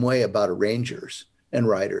the same way about arrangers and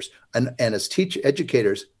writers. And as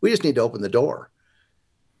educators, we just need to open the door,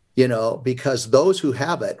 because those who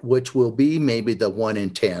have it, which will be maybe the 1 in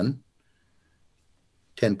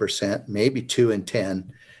 10%, maybe 2 in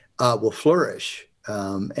 10, will flourish.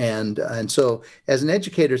 And so as an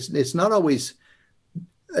educator, it's not always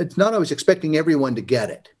expecting everyone to get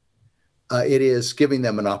it. It is giving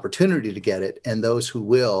them an opportunity to get it, and those who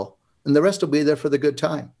will, and the rest will be there for the good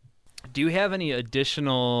time. Do you have any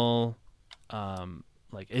additional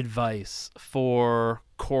advice for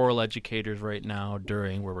choral educators right now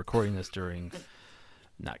we're recording this during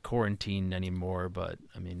not quarantine anymore, but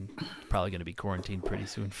I mean, probably going to be quarantined pretty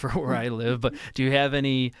soon for where I live. But do you have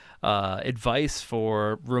any advice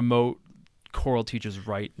for remote choral teachers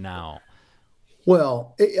right now?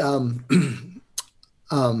 Well,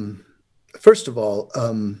 first of all,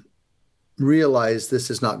 realize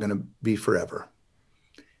this is not going to be forever.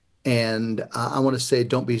 And I want to say,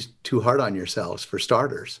 don't be too hard on yourselves, for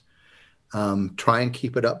starters. Try and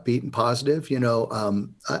keep it upbeat and positive.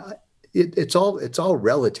 It's all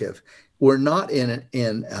relative. We're not in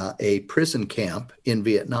a prison camp in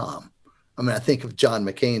Vietnam. I mean, I think of John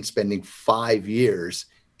McCain spending 5 years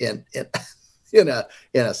in a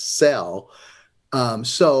cell.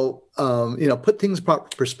 Put things in proper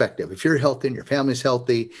perspective. If you're healthy and your family's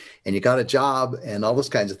healthy and you got a job and all those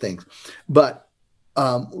kinds of things. But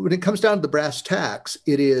when it comes down to the brass tacks,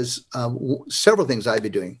 it is several things I'd be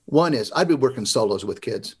doing. One is I'd be working solos with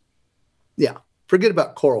kids. Yeah, forget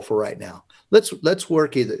about choral for right now. Let's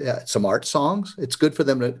work either some art songs. It's good for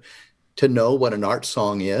them to know what an art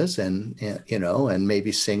song is and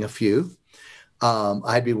maybe sing a few.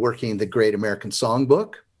 I'd be working the Great American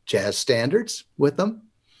Songbook, jazz standards with them.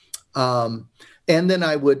 And then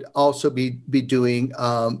I would also be doing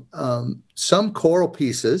some choral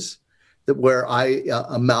pieces where I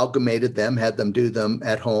amalgamated them, had them do them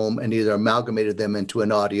at home, and either amalgamated them into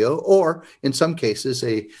an audio or, in some cases,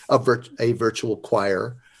 a virtual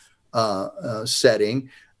choir setting.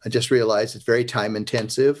 I just realized it's very time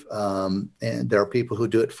intensive, and there are people who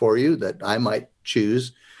do it for you that I might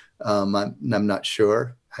choose. I'm not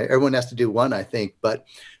sure. Everyone has to do one, I think, but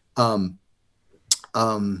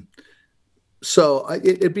so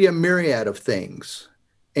it'd be a myriad of things,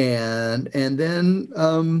 and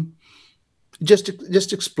then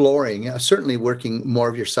just exploring. Certainly working more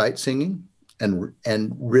of your sight singing and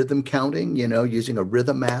rhythm counting. Using a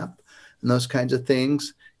rhythm app and those kinds of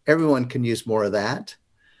things. Everyone can use more of that.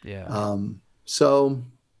 Yeah.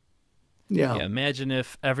 Yeah. Imagine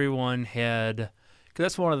if everyone had, because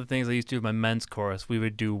that's one of the things I used to do with my men's chorus. We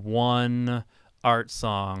would do one art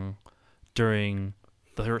song during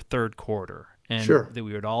the third quarter, and Sure. that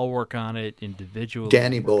we would all work on it individually.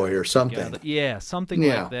 Danny Boy or something. Together. Yeah, something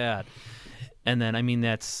like that. And then, I mean,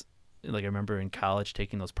 that's like, I remember in college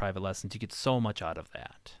taking those private lessons. You get so much out of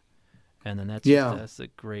that, and then that's a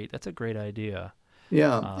great idea.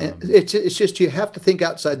 Yeah, it's just you have to think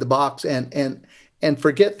outside the box and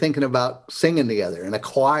forget thinking about singing together in a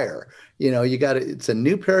choir. It's a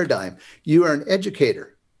new paradigm. You are an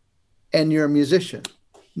educator, and you're a musician.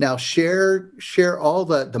 Now share all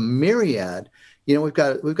the myriad. We've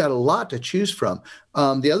got a lot to choose from.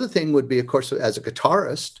 The other thing would be, of course, as a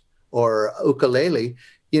guitarist or ukulele,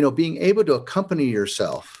 being able to accompany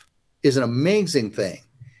yourself is an amazing thing.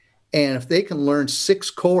 And if they can learn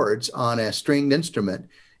 6 chords on a stringed instrument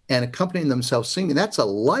and accompany themselves singing, that's a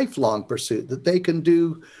lifelong pursuit that they can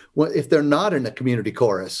do if they're not in a community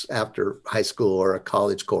chorus after high school or a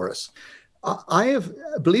college chorus. I have,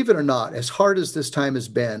 believe it or not, as hard as this time has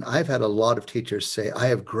been, I've had a lot of teachers say, I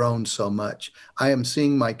have grown so much. I am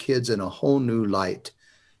seeing my kids in a whole new light.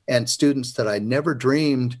 And students that I never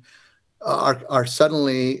dreamed are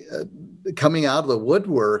suddenly coming out of the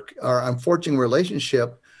woodwork. I'm forging a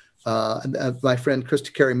relationship. My friend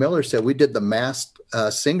Krista Carey Miller said we did the masked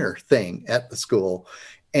singer thing at the school,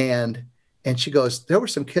 and she goes, there were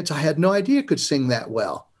some kids I had no idea could sing that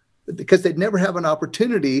well, because they'd never have an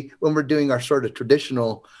opportunity when we're doing our sort of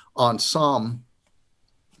traditional ensemble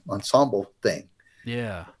thing.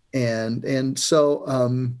 Yeah, and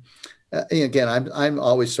so again, I'm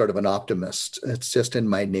always sort of an optimist. It's just in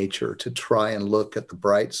my nature to try and look at the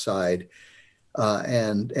bright side,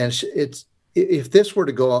 and it's. If this were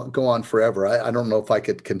to go on forever, I don't know if I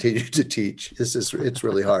could continue to teach. It's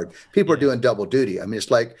really hard. People are doing double duty. I mean,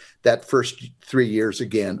 it's like that first 3 years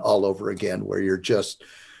again, all over again, where you're just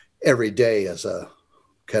every day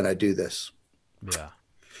can I do this? Yeah,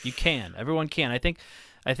 you can. Everyone can. I think,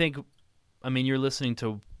 I mean, you're listening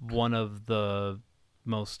to one of the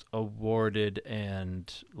most awarded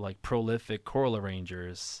and like prolific choral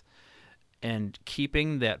arrangers, and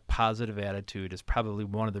keeping that positive attitude is probably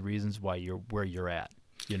one of the reasons why you're where you're at.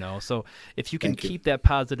 So if you can keep that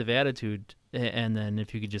positive attitude, and then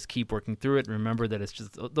if you could just keep working through it, and remember that it's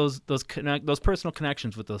just those personal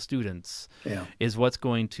connections with those students is what's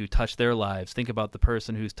going to touch their lives. Think about the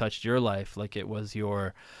person who's touched your life, like it was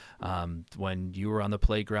your when you were on the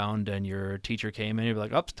playground and your teacher came in and you're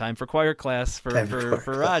like, it's time for choir class for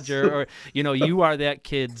Roger, or you are that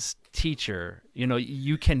kid's teacher.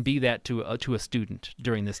 You can be that to a student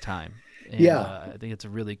during this time. And, I think it's a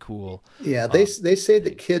really cool. Yeah, they say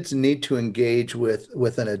that kids need to engage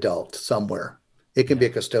with an adult somewhere. It can be a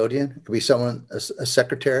custodian, it could be someone, a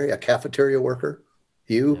secretary, a cafeteria worker,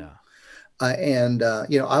 you. Yeah. I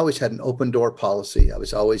always had an open door policy. I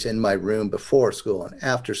was always in my room before school and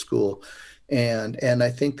after school, and I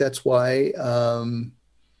think that's why. I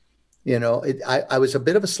was a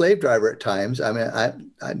bit of a slave driver at times. I mean,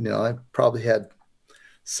 I probably had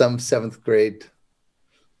some 7th grade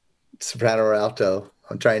soprano or alto.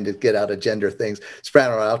 I'm trying to get out of gender things.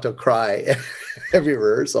 Soprano or alto cry every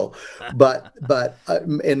rehearsal, but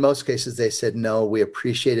in most cases they said no. We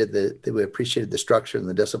appreciated the structure and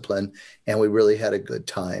the discipline, and we really had a good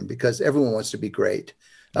time because everyone wants to be great.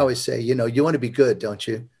 I always say, you want to be good, don't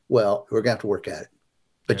you? Well, we're gonna have to work at it,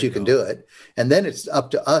 but you can do it. And then it's up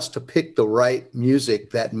to us to pick the right music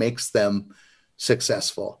that makes them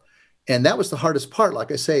successful. And that was the hardest part.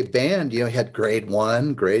 Like I say, band, you had grade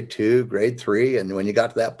 1, grade 2, grade 3. And when you got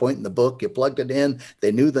to that point in the book, you plugged it in,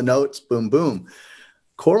 they knew the notes, boom, boom.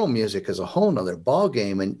 Choral music is a whole nother ball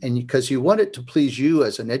game. And because you want it to please you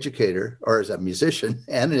as an educator or as a musician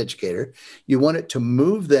and an educator, you want it to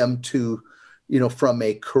move them to, from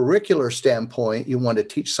a curricular standpoint, you want to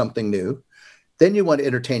teach something new. Then you want to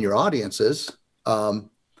entertain your audiences.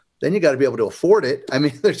 Then you got to be able to afford it. I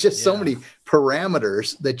mean, there's just so many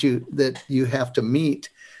parameters that you have to meet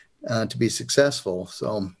to be successful.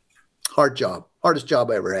 So hardest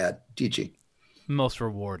job I ever had, teaching. Most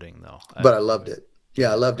rewarding though. But I loved it.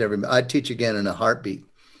 Yeah, I loved I'd teach again in a heartbeat.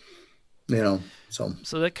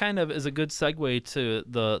 So that kind of is a good segue to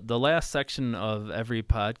the last section of every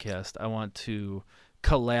podcast. I want to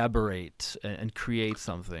collaborate and create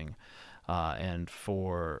something. And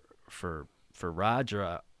for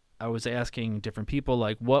Roger, I was asking different people,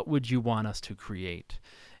 like, what would you want us to create?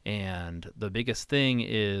 And the biggest thing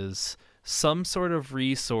is some sort of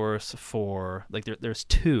resource for, like, there's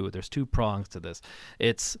two prongs to this.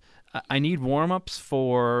 It's, I need warm-ups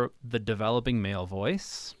for the developing male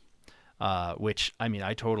voice, which, I mean,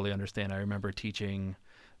 I totally understand. I remember teaching,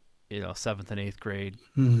 7th and 8th grade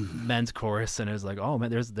men's chorus, and it was like, oh man,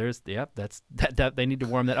 there's that they need to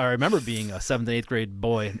warm that. I remember being a 7th and 8th grade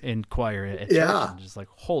boy in choir at church, and just like,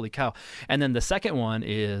 holy cow. And then the second one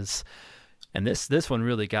is, and this one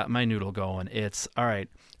really got my noodle going. It's, all right,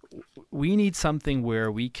 we need something where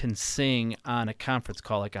we can sing on a conference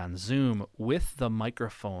call, like on Zoom, with the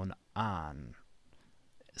microphone on.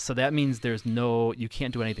 So that means you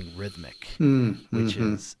can't do anything rhythmic, which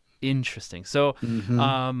is interesting. So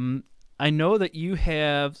I know that you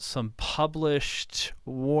have some published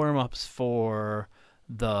warm-ups for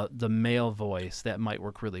the male voice that might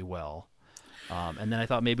work really well. And then I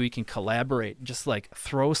thought maybe we can collaborate, just like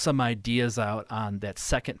throw some ideas out on that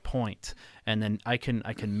second point, and then I can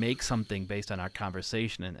make something based on our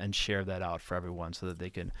conversation and share that out for everyone so that they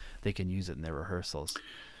can use it in their rehearsals.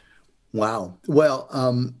 Wow. Well,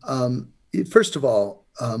 first of all,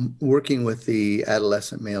 working with the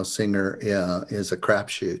adolescent male singer is a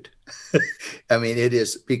crapshoot. I mean, it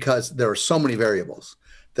is, because there are so many variables.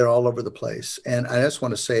 They're all over the place. And I just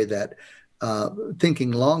want to say that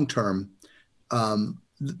thinking long term,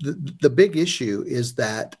 the big issue is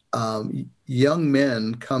that young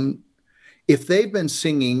men if they've been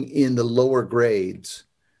singing in the lower grades,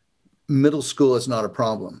 middle school is not a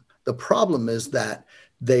problem. The problem is that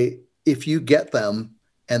if you get them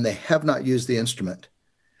and they have not used the instrument,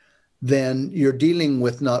 then you're dealing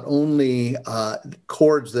with not only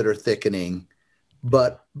chords that are thickening,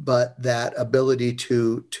 but that ability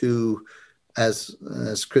to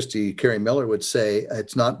as Christy Carey Miller would say,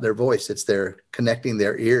 it's not their voice, it's their connecting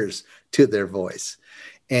their ears to their voice.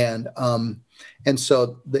 And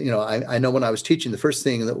so, I know when I was teaching, the first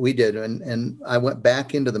thing that we did, and I went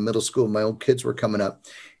back into the middle school, my own kids were coming up,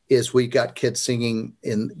 is we got kids singing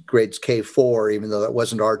in grades K4, even though that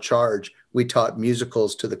wasn't our charge. We taught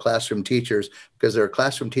musicals to the classroom teachers because there are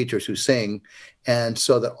classroom teachers who sing, and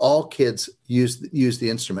so that all kids use the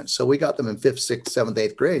instrument. So we got them in 5th, 6th, 7th,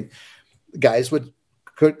 8th grade. Guys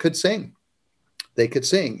could sing. They could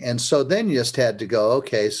sing. And so then you just had to go,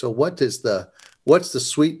 okay, so what is the what's the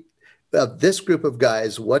sweet of this group of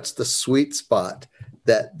guys? What's the sweet spot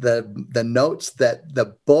that the notes that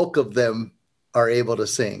the bulk of them are able to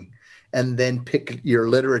sing, and then pick your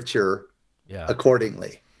literature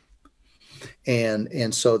accordingly.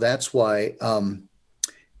 And so that's why,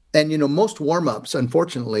 and most warm-ups,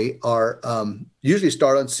 unfortunately, are usually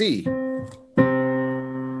start on C.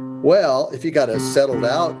 Well, if you got a settled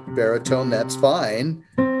out baritone, that's fine.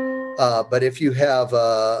 But if you have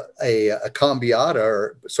a cambiata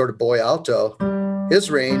or sort of boy alto, his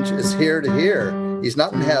range is here to here. He's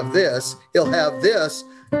not going to have this. He'll have this.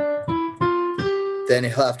 Then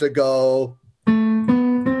he'll have to go.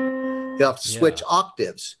 He'll have to switch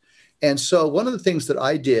octaves. And so one of the things that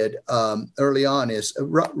I did early on is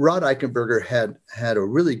Rod Eichenberger had a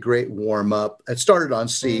really great warm up. It started on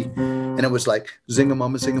C, and it was like zing a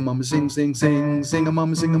mama, zing a mama, zing zing zing, zing a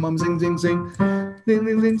mama, zing, zing zing zing,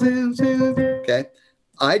 zing zing zing zing. Okay,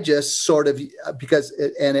 I just sort of because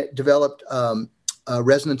it developed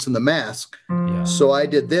resonance in the mask. Yeah. So I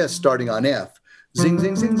did this starting on F. Zing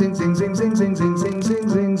zing zing zing zing zing zing zing zing zing zing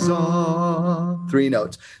zing zong. 3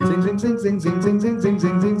 notes. Zing zing zing zing zing zing zing zing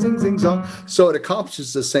zing zing zing zing zong. So it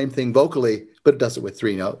accomplishes the same thing vocally, but it does it with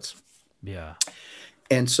 3 notes. Yeah.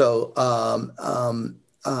 And so and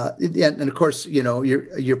of course,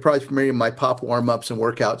 you're probably familiar with my pop warm-ups and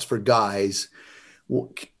workouts for guys.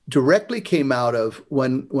 Directly came out of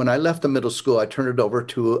when I left the middle school, I turned it over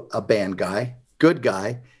to a band guy, good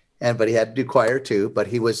guy, but he had to do choir too, but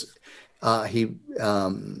he was he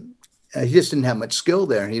just didn't have much skill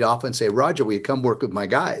there. And he'd often say, Roger, will you come work with my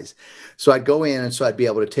guys? So I'd go in, and so I'd be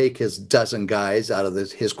able to take his dozen guys out of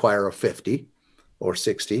his choir of 50 or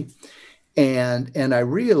 60. And I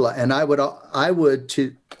realized, and I would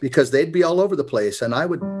too, because they'd be all over the place. And I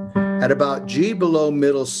would, at about G below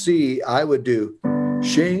middle C, I would do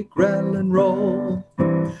shake, rattle, and roll,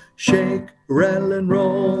 shake, rattle, and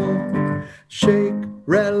roll, shake,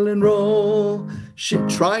 rattle, and roll.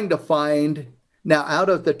 Trying to find, now out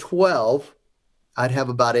of the 12, I'd have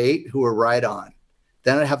about 8 who were right on.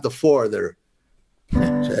 Then I'd have the 4 that are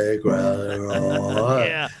shake, rattle, and roll,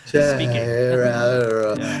 shake,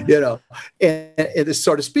 rattle, and roll, and it is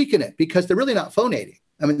sort of speaking it because they're really not phonating.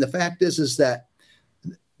 I mean, the fact is that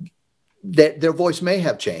their voice may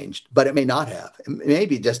have changed, but it may not have.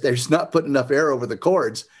 Maybe just they're just not putting enough air over the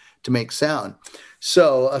chords to make sound.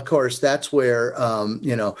 So, of course, that's where,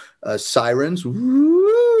 sirens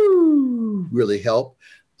really help.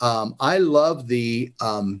 I love the,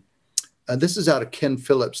 this is out of Ken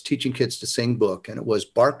Phillips' Teaching Kids to Sing book, and it was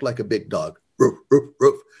bark like a big dog, roof, roof,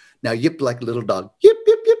 roof. Now yip like a little dog, yip,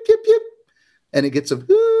 yip, yip, yip, yip. And it gets a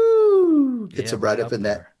right up in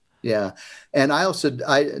that. Yeah. And I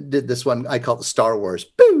did this one, I call it the Star Wars,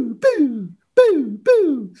 boo, boo, boo,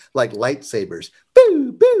 boo, like lightsabers,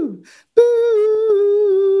 boo, boo, boo,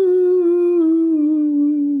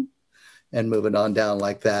 and moving on down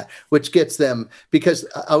like that, which gets them, because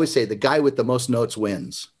I always say the guy with the most notes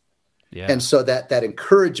wins. Yeah. And so that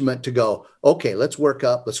encouragement to go, okay, let's work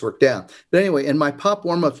up, let's work down. But anyway, in my pop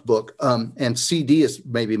warm-ups book, and CD is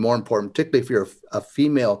maybe more important, particularly if you're a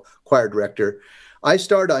female choir director, I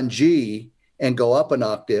start on G and go up an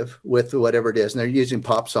octave with whatever it is. And they're using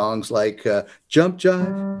pop songs like jump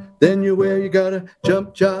jive, then you wear, you gotta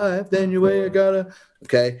jump jive, then you wear, you gotta,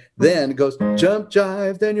 okay. Then it goes jump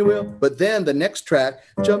jive, then you will. But then the next track,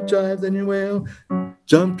 jump jive, then you will,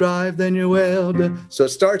 jump drive, then you will. So it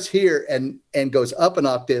starts here and goes up an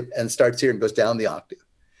octave and starts here and goes down the octave.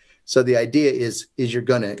 So the idea is you're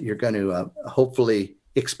gonna hopefully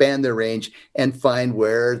expand their range and find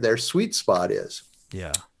where their sweet spot is.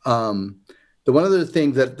 Yeah. The one other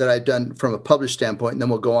thing that I've done from a published standpoint, and then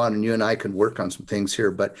we'll go on and you and I can work on some things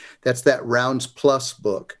here, but that's that Rounds Plus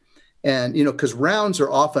book. And, because rounds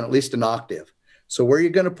are often at least an octave. So where are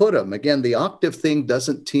you going to put them? Again, the octave thing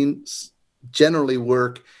doesn't generally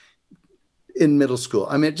work in middle school.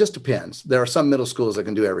 I mean, it just depends. There are some middle schools that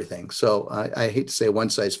can do everything. So I hate to say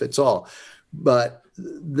one size fits all, but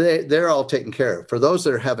they're all taken care of. For those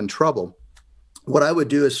that are having trouble, what I would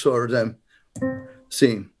do is sort of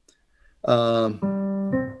see.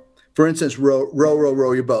 For instance,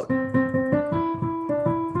 row your boat,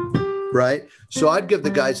 right? So I'd give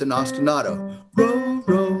the guys an ostinato. Row,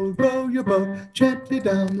 row, row your boat gently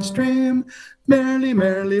down the stream. Merrily,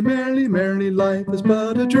 merrily, merrily, merrily, life is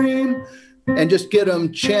but a dream. And just get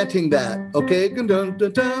them chanting that, okay?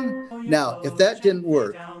 Now, if that didn't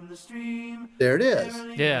work, there it is.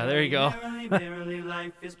 Yeah, there you go.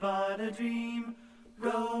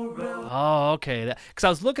 Oh, okay. Because I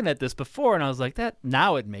was looking at this before, and I was like, "That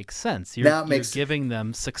now it makes sense. You're giving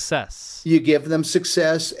them success. You give them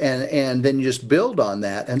success, and then you just build on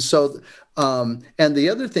that. And so, and the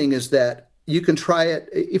other thing is that you can try it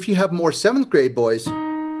if you have more seventh grade boys.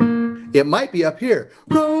 It might be up here,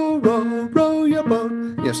 row, row, row your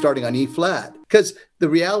boat, starting on E flat. Because the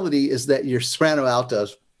reality is that your soprano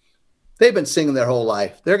altos, they've been singing their whole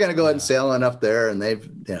life. They're going to go ahead and sail on up there, and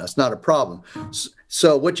it's not a problem.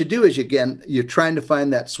 So what you do is, you're trying to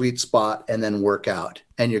find that sweet spot and then work out.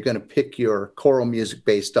 And you're going to pick your choral music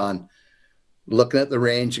based on looking at the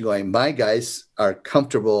range and going, my guys are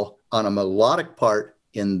comfortable on a melodic part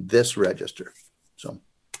in this register. So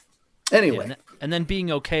anyway. Yeah, and then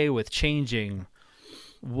being okay with changing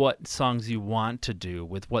what songs you want to do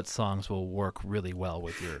with what songs will work really well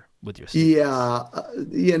with your students. Yeah,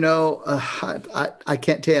 I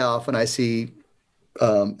can't tell you how often I see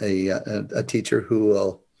a teacher who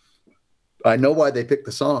will. I know why they picked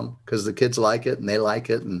the song, because the kids like it and they like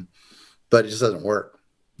it, but it just doesn't work.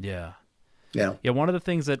 Yeah. Yeah. One of the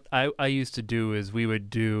things that I used to do is we would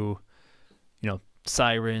do,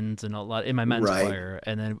 sirens and a lot in my men's choir,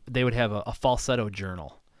 and then they would have a falsetto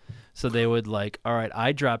journal. So they would all right,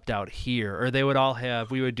 I dropped out here, or they would all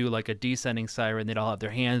we would do like a descending siren. They'd all have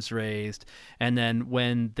their hands raised, and then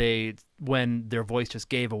when their voice just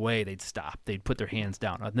gave away, they'd stop. They'd put their hands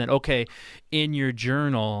down, and then in your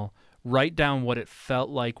journal, write down what it felt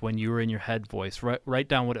like when you were in your head voice. Write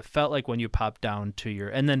down what it felt like when you popped down to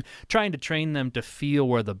and then trying to train them to feel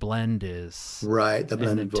where the blend is. Right, the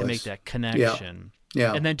blended voice. To make that connection.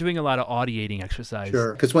 Yeah. And then doing a lot of audiating exercise.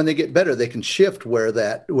 Sure, because when they get better, they can shift where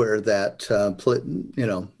that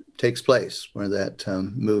takes place, where that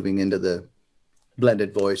moving into the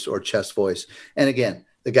blended voice or chest voice. And again,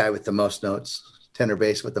 the guy with the most notes, tenor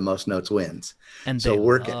bass with the most notes wins. And so they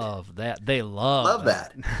love that. They love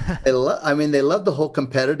that. They love the whole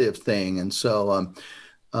competitive thing. And so,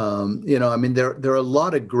 there are a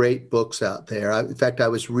lot of great books out there. In fact, I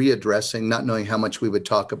was readdressing, not knowing how much we would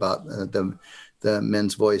talk about the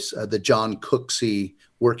men's voice, the John Cooksey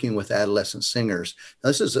Working with Adolescent Singers.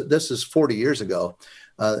 Now, this is 40 years ago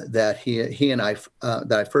that he and I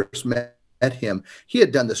that I first met him. He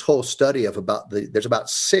had done this whole study of there's about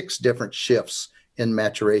 6 different shifts in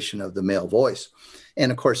maturation of the male voice.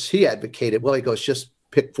 And of course he advocated, he goes, just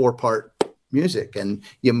pick 4-part music and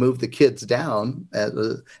you move the kids down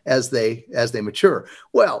as they mature.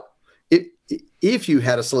 Well, if you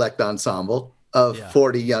had a select ensemble of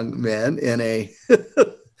 40 young men in a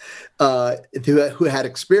who had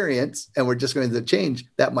experience and were just going to change,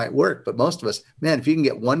 that might work. But most of us, man, if you can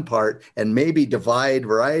get 1 part and maybe divide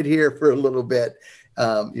right here for a little bit,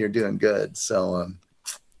 you're doing good. So,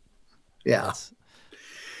 That's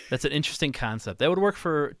an interesting concept. That would work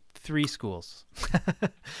for 3 schools.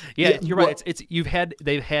 You're right. They've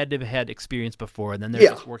had to have had experience before, and then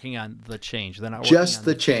they're just working on the change. They're not just working on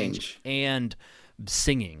the change and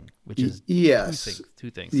singing, which is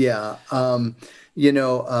two things. Yeah. And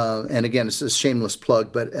again, it's a shameless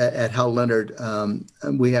plug, but at Hal Leonard,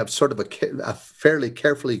 we have sort of a fairly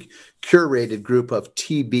carefully curated group of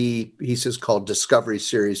TB pieces called Discovery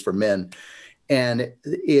Series for Men. And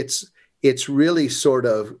it's really sort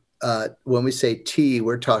of, when we say T,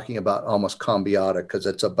 we're talking about almost combiotic, because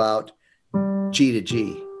it's about G to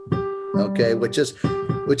G, okay, which is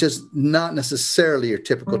not necessarily your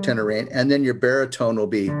typical tenor range. And then your baritone will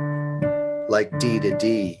be like D to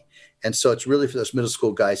D. And so it's really for those middle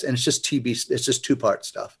school guys. And it's just TB, it's just 2-part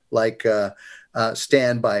stuff, like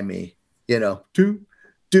Stand By Me, do, do,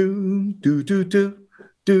 do, do, do, do,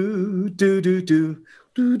 do, do, do,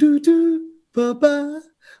 do, do, do, ba, ba.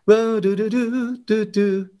 So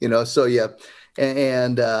yeah,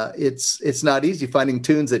 and it's not easy finding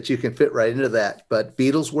tunes that you can fit right into that, but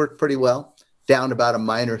Beatles work pretty well down about a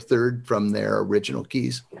minor third from their original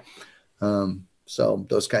keys. So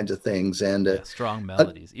those kinds of things, and strong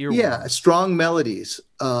melodies, strong melodies,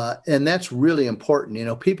 and that's really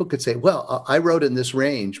important. People could say, well, I wrote in this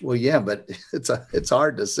range. Well, yeah, but it's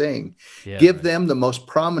hard to sing. Give them the most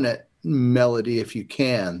prominent melody if you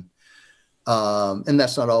can. And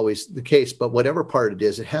that's not always the case, but whatever part it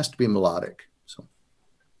is, it has to be melodic.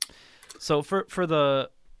 So for the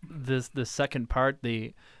second part,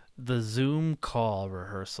 the Zoom call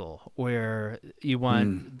rehearsal, where you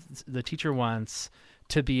want the teacher wants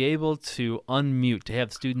to be able to unmute, to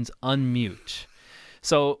have students unmute.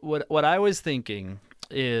 So what I was thinking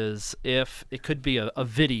is, if it could be a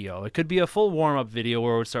video, it could be a full warm-up video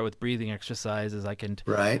where we start with breathing exercises. I can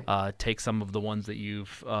take some of the ones that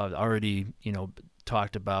you've already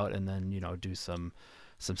talked about, and then do some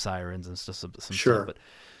sirens and stuff. But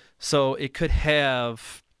So it could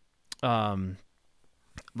have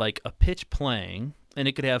like a pitch playing, and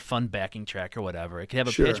it could have fun backing track or whatever. It could have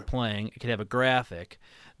a Sure. pitch playing. It could have a graphic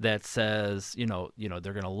that says, they're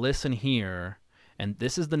going to listen here, and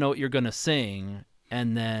this is the note you're going to sing.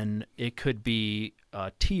 And then it could be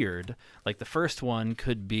tiered. Like the first one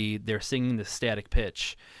could be they're singing the static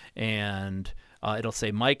pitch, and it'll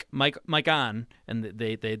say mic on, and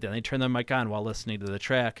they turn their mic on while listening to the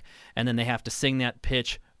track, and then they have to sing that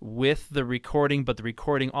pitch with the recording, but the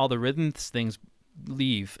recording, all the rhythm things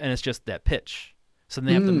leave, and it's just that pitch. So then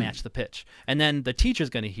they have to match the pitch. And then the teacher's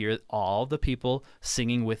going to hear all the people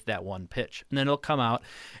singing with that one pitch. And then it'll come out,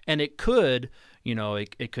 and it could,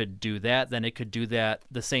 it could do that. Then it could do that,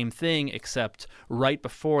 the same thing, except right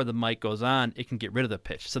before the mic goes on, it can get rid of the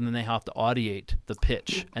pitch. So then they have to audiate the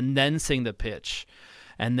pitch and then sing the pitch.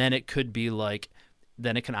 And then it could be like,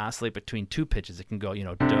 then it can oscillate between two pitches. It can go, do.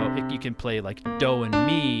 You can play like do and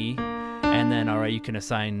mi. And then, all right, you can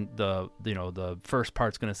assign the first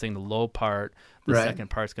part's going to sing the low part, the Right. second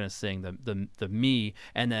part's going to sing the mi,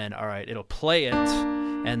 and then, all right, it'll play it,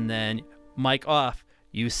 and then mic off,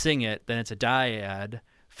 you sing it, then it's a dyad,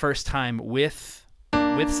 first time with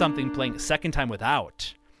something playing, second time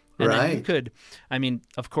without. And then you Right. could,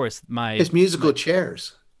 of course, It's musical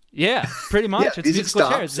chairs. yeah, pretty much. Yeah, It's music musical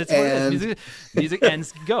stops chairs. It's what it is. and- Music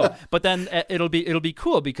ends, go. But then it'll be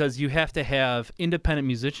cool because you have to have independent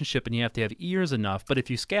musicianship and you have to have ears enough. But if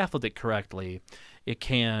you scaffold it correctly, it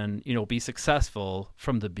can be successful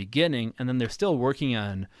from the beginning. And then they're still working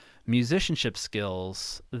on musicianship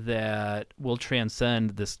skills that will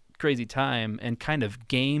transcend this crazy time and kind of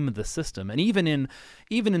game the system. And even in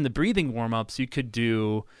the breathing warm-ups, you could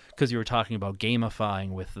do, because you were talking about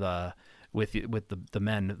gamifying with the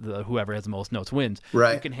men, whoever has the most notes wins.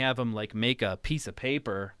 Right. You can have them like make a piece of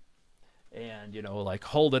paper and like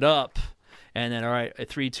hold it up, and then all right, at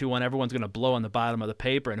 3, 2, 1, everyone's gonna blow on the bottom of the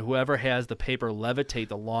paper, and whoever has the paper levitate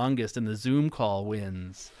the longest in the Zoom call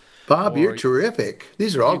wins. Bob, Or you're terrific.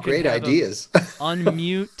 These are all you could great have 'em ideas.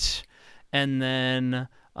 Unmute, and then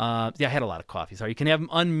I had a lot of coffee. Sorry. You can have them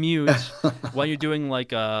unmute while you're doing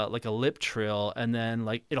like a lip trill, and then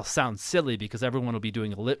like it'll sound silly because everyone will be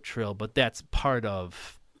doing a lip trill, but that's part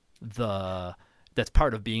of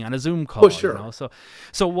being on a Zoom call. Well, sure.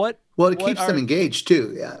 So what? Well, it what keeps are- them engaged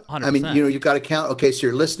too. Yeah. 100%. You've got to count. Okay, so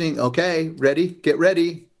you're listening. Okay, ready, get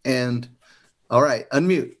ready. And all right,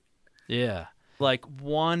 unmute. Yeah, like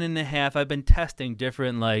 1.5. I've been testing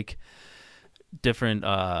different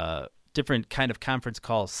kind of conference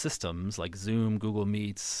call systems like Zoom, Google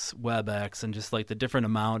Meets, WebEx, and just like the different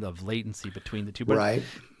amount of latency between the two. But Right.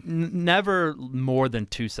 never more than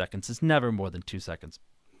 2 seconds. It's never more than 2 seconds.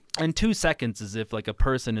 And 2 seconds is if like a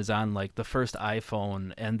person is on like the first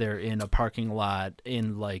iPhone and they're in a parking lot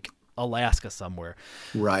in like Alaska somewhere.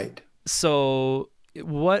 Right. So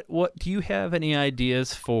what do you have any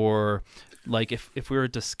ideas for, like, if we were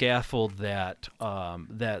to scaffold that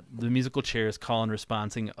that the musical chairs call and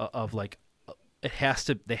responsing of like they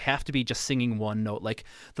have to be just singing one note, like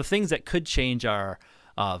the things that could change are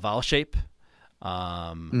vowel shape,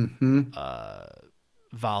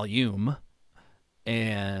 volume,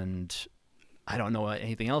 and I don't know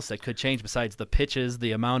anything else that could change besides the pitches,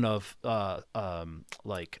 the amount of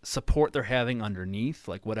like support they're having underneath,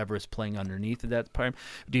 like whatever is playing underneath that part.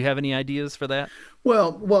 Do you have any ideas for that?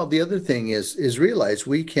 Well, the other thing is realize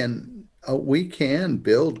we can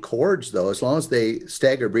build chords though, as long as they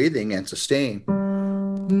stagger breathing and sustain.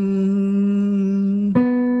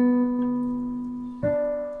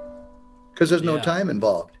 Because there's no Yeah. time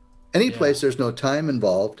involved. Any Yeah. place there's no time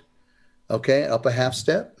involved. Okay, up a half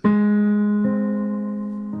step.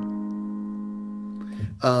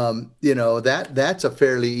 That's a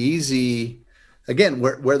fairly easy. Again,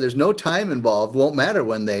 where there's no time involved, won't matter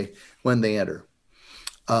when they enter.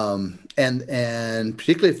 And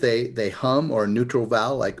particularly if they hum or a neutral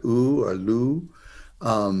vowel like oo or lu.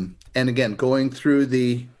 And again, going through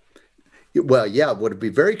what would be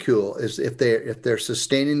very cool is if they're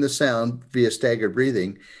sustaining the sound via staggered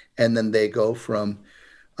breathing, and then they go from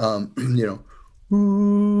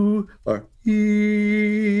ooh or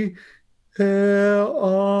e.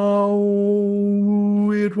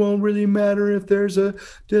 It won't really matter if there's a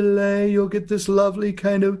delay. You'll get this lovely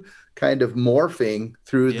kind of morphing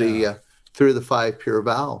through the 5 pure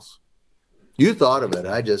vowels. You thought of it.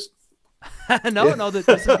 I just No, this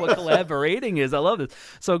is what collaborating is. I love this.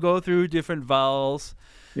 So go through different vowels.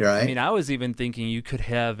 You're right. I mean, I was even thinking you could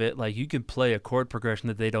have it like you could play a chord progression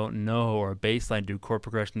that they don't know, or a bass line do chord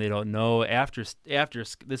progression they don't know. After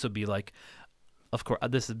this would be like of course,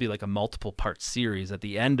 this would be like a multiple part series. At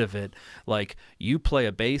the end of it, like you play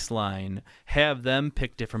a bass line, have them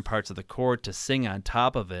pick different parts of the chord to sing on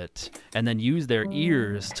top of it, and then use their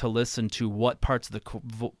ears to listen to what part of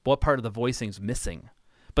the voicing is missing.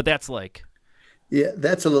 But that's like, yeah,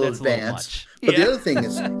 that's a little that's a little advanced. much. But Yeah. the other thing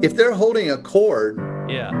is, if they're holding a chord,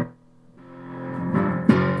 Yeah.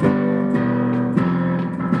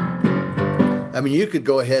 I mean, you could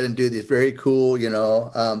go ahead and do these very cool,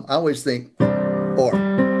 I always think, or.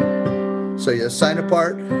 So you assign a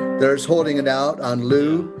part, there's holding it out on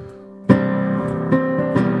Lou.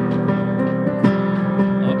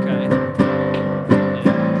 Okay.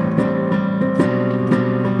 Yeah.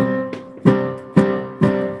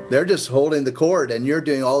 They're just holding the chord, and you're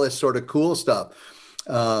doing all this sort of cool stuff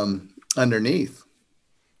underneath.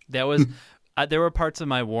 That was there were parts of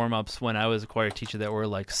my warm-ups when I was a choir teacher that were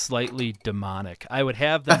like slightly demonic. I would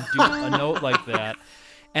have them do a note like that,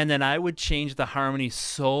 and then I would change the harmony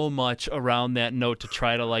so much around that note to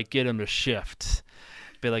try to like get them to shift.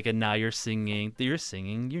 Be like, and now you're singing the Right.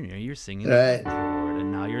 chord,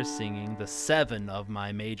 and now you're singing the 7 of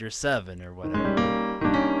my major 7 or whatever.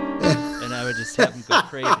 And I would just have them go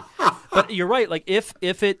crazy. But you're right. Like if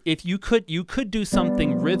you could do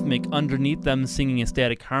something rhythmic underneath them singing a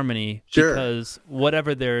static harmony, Sure. because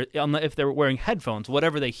if they're wearing headphones,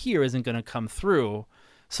 whatever they hear isn't going to come through,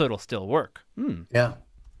 so it'll still work. Yeah.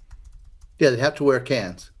 Yeah, they have to wear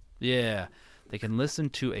cans. Yeah, they can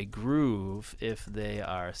listen to a groove if they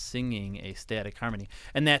are singing a static harmony,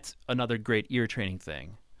 and that's another great ear training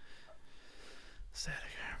thing. Static harmony.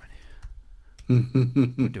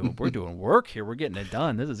 We're doing work here. We're getting it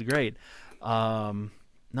done. This is great. No,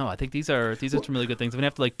 I think these are some really good things. I'm gonna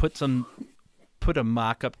have to like put a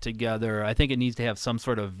mock-up together. I think it needs to have some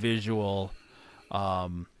sort of visual. So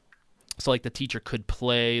like the teacher could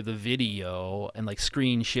play the video and like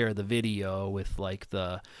screen share the video with like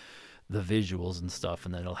the visuals and stuff,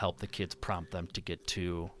 and then it'll help the kids, prompt them to get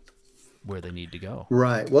to where they need to go.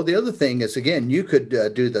 Right. Well, the other thing is, again, you could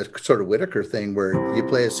do the sort of Whitaker thing where you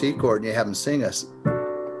play a C chord and you have them sing a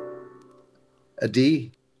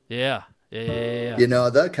D. Yeah.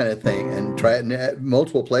 That kind of thing, and try it in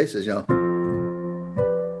multiple places,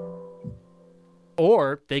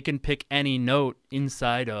 Or they can pick any note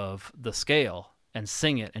inside of the scale and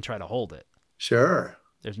sing it and try to hold it. Sure.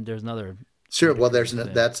 There's another. Sure. Well,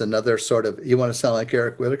 that's another sort of, you want to sound like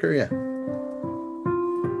Eric Whitaker? Yeah.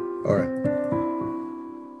 Or.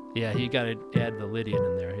 Yeah, you got to add the Lydian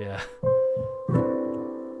in there. Yeah.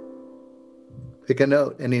 Pick a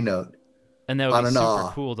note, any note. And that would be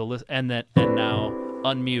super cool to listen. And now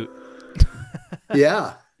unmute.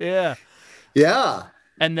 Yeah. Yeah. Yeah.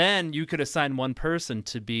 And then you could assign one person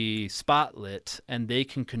to be spotlit, and they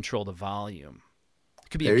can control the volume.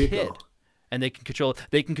 It could be a kid, go. And they can control.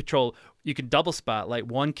 You can double spotlight.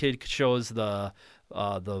 One kid shows the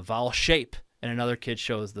vowel shape, and another kid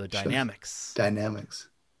shows the dynamics. Dynamics.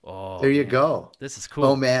 Oh, there you man. go. This is cool.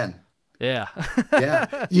 Oh man. Yeah.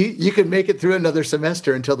 Yeah. You can make it through another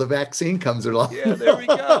semester until the vaccine comes along. Yeah, there we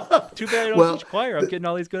go. Too bad I don't teach choir. I'm getting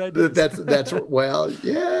all these good ideas. That's well,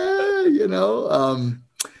 yeah,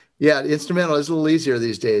 yeah, instrumental is a little easier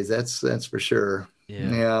these days. That's for sure.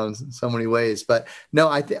 Yeah, in so many ways. But no,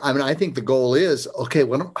 I think the goal is, okay,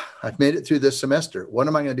 I've made it through this semester. What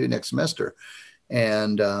am I going to do next semester?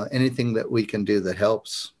 And anything that we can do that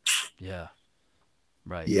helps. Yeah.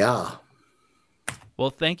 Right. Yeah. Well,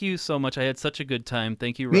 thank you so much. I had such a good time.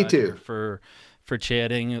 Thank you, Roger, Me too. for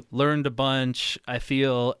chatting. Learned a bunch. I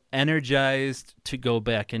feel energized to go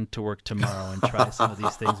back into work tomorrow and try some of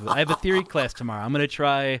these things. I have a theory class tomorrow. I'm going to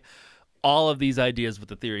try all of these ideas with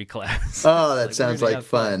the theory class. Oh, that sounds like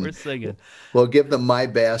fun. We're singing. Well, give them my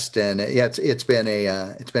best, and yeah, it's been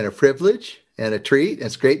a privilege and a treat.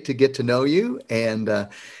 It's great to get to know you, and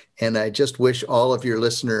I just wish all of your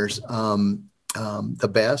listeners the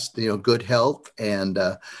best, good health, and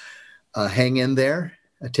hang in there,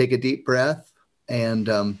 take a deep breath. And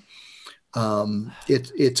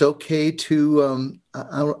it's okay to,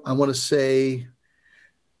 I want to say,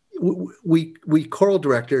 we choral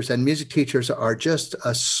directors and music teachers are just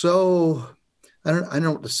so, I don't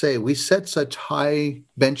know what to say. We set such high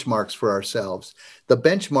benchmarks for ourselves. The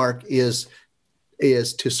benchmark is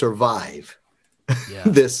to survive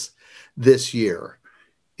this year.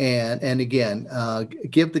 And again,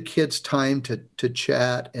 give the kids time to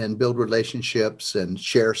chat and build relationships and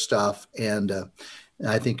share stuff. And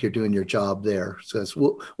I think you're doing your job there.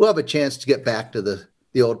 So we'll have a chance to get back to the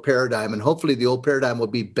old paradigm, and hopefully the old paradigm will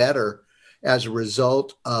be better as a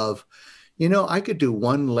result of, I could do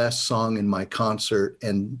one less song in my concert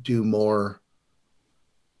and do more,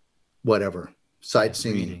 whatever, sight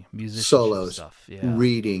singing, reading, musicianship solos, stuff. Yeah.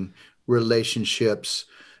 reading, relationships.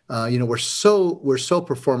 We're so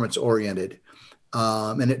performance oriented.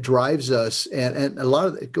 And it drives us, and a lot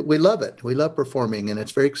of we love it. We love performing, and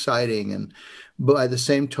it's very exciting. And by the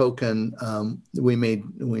same token, we make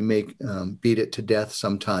beat it to death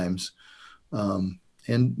sometimes,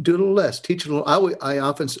 and do a little less. Teach a little. I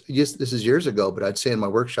often, yes, this is years ago, but I'd say in my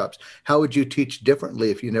workshops, how would you teach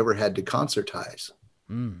differently if you never had to concertize?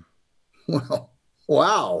 Well,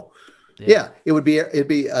 wow, yeah, it'd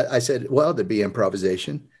be. I said, well, there'd be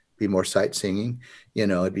improvisation. Be more sight singing,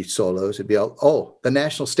 it'd be solos, it'd be the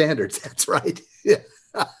national standards. That's right. Yeah.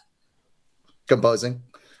 Composing.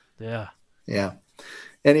 Yeah. Yeah.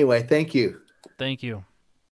 Anyway, thank you. Thank you.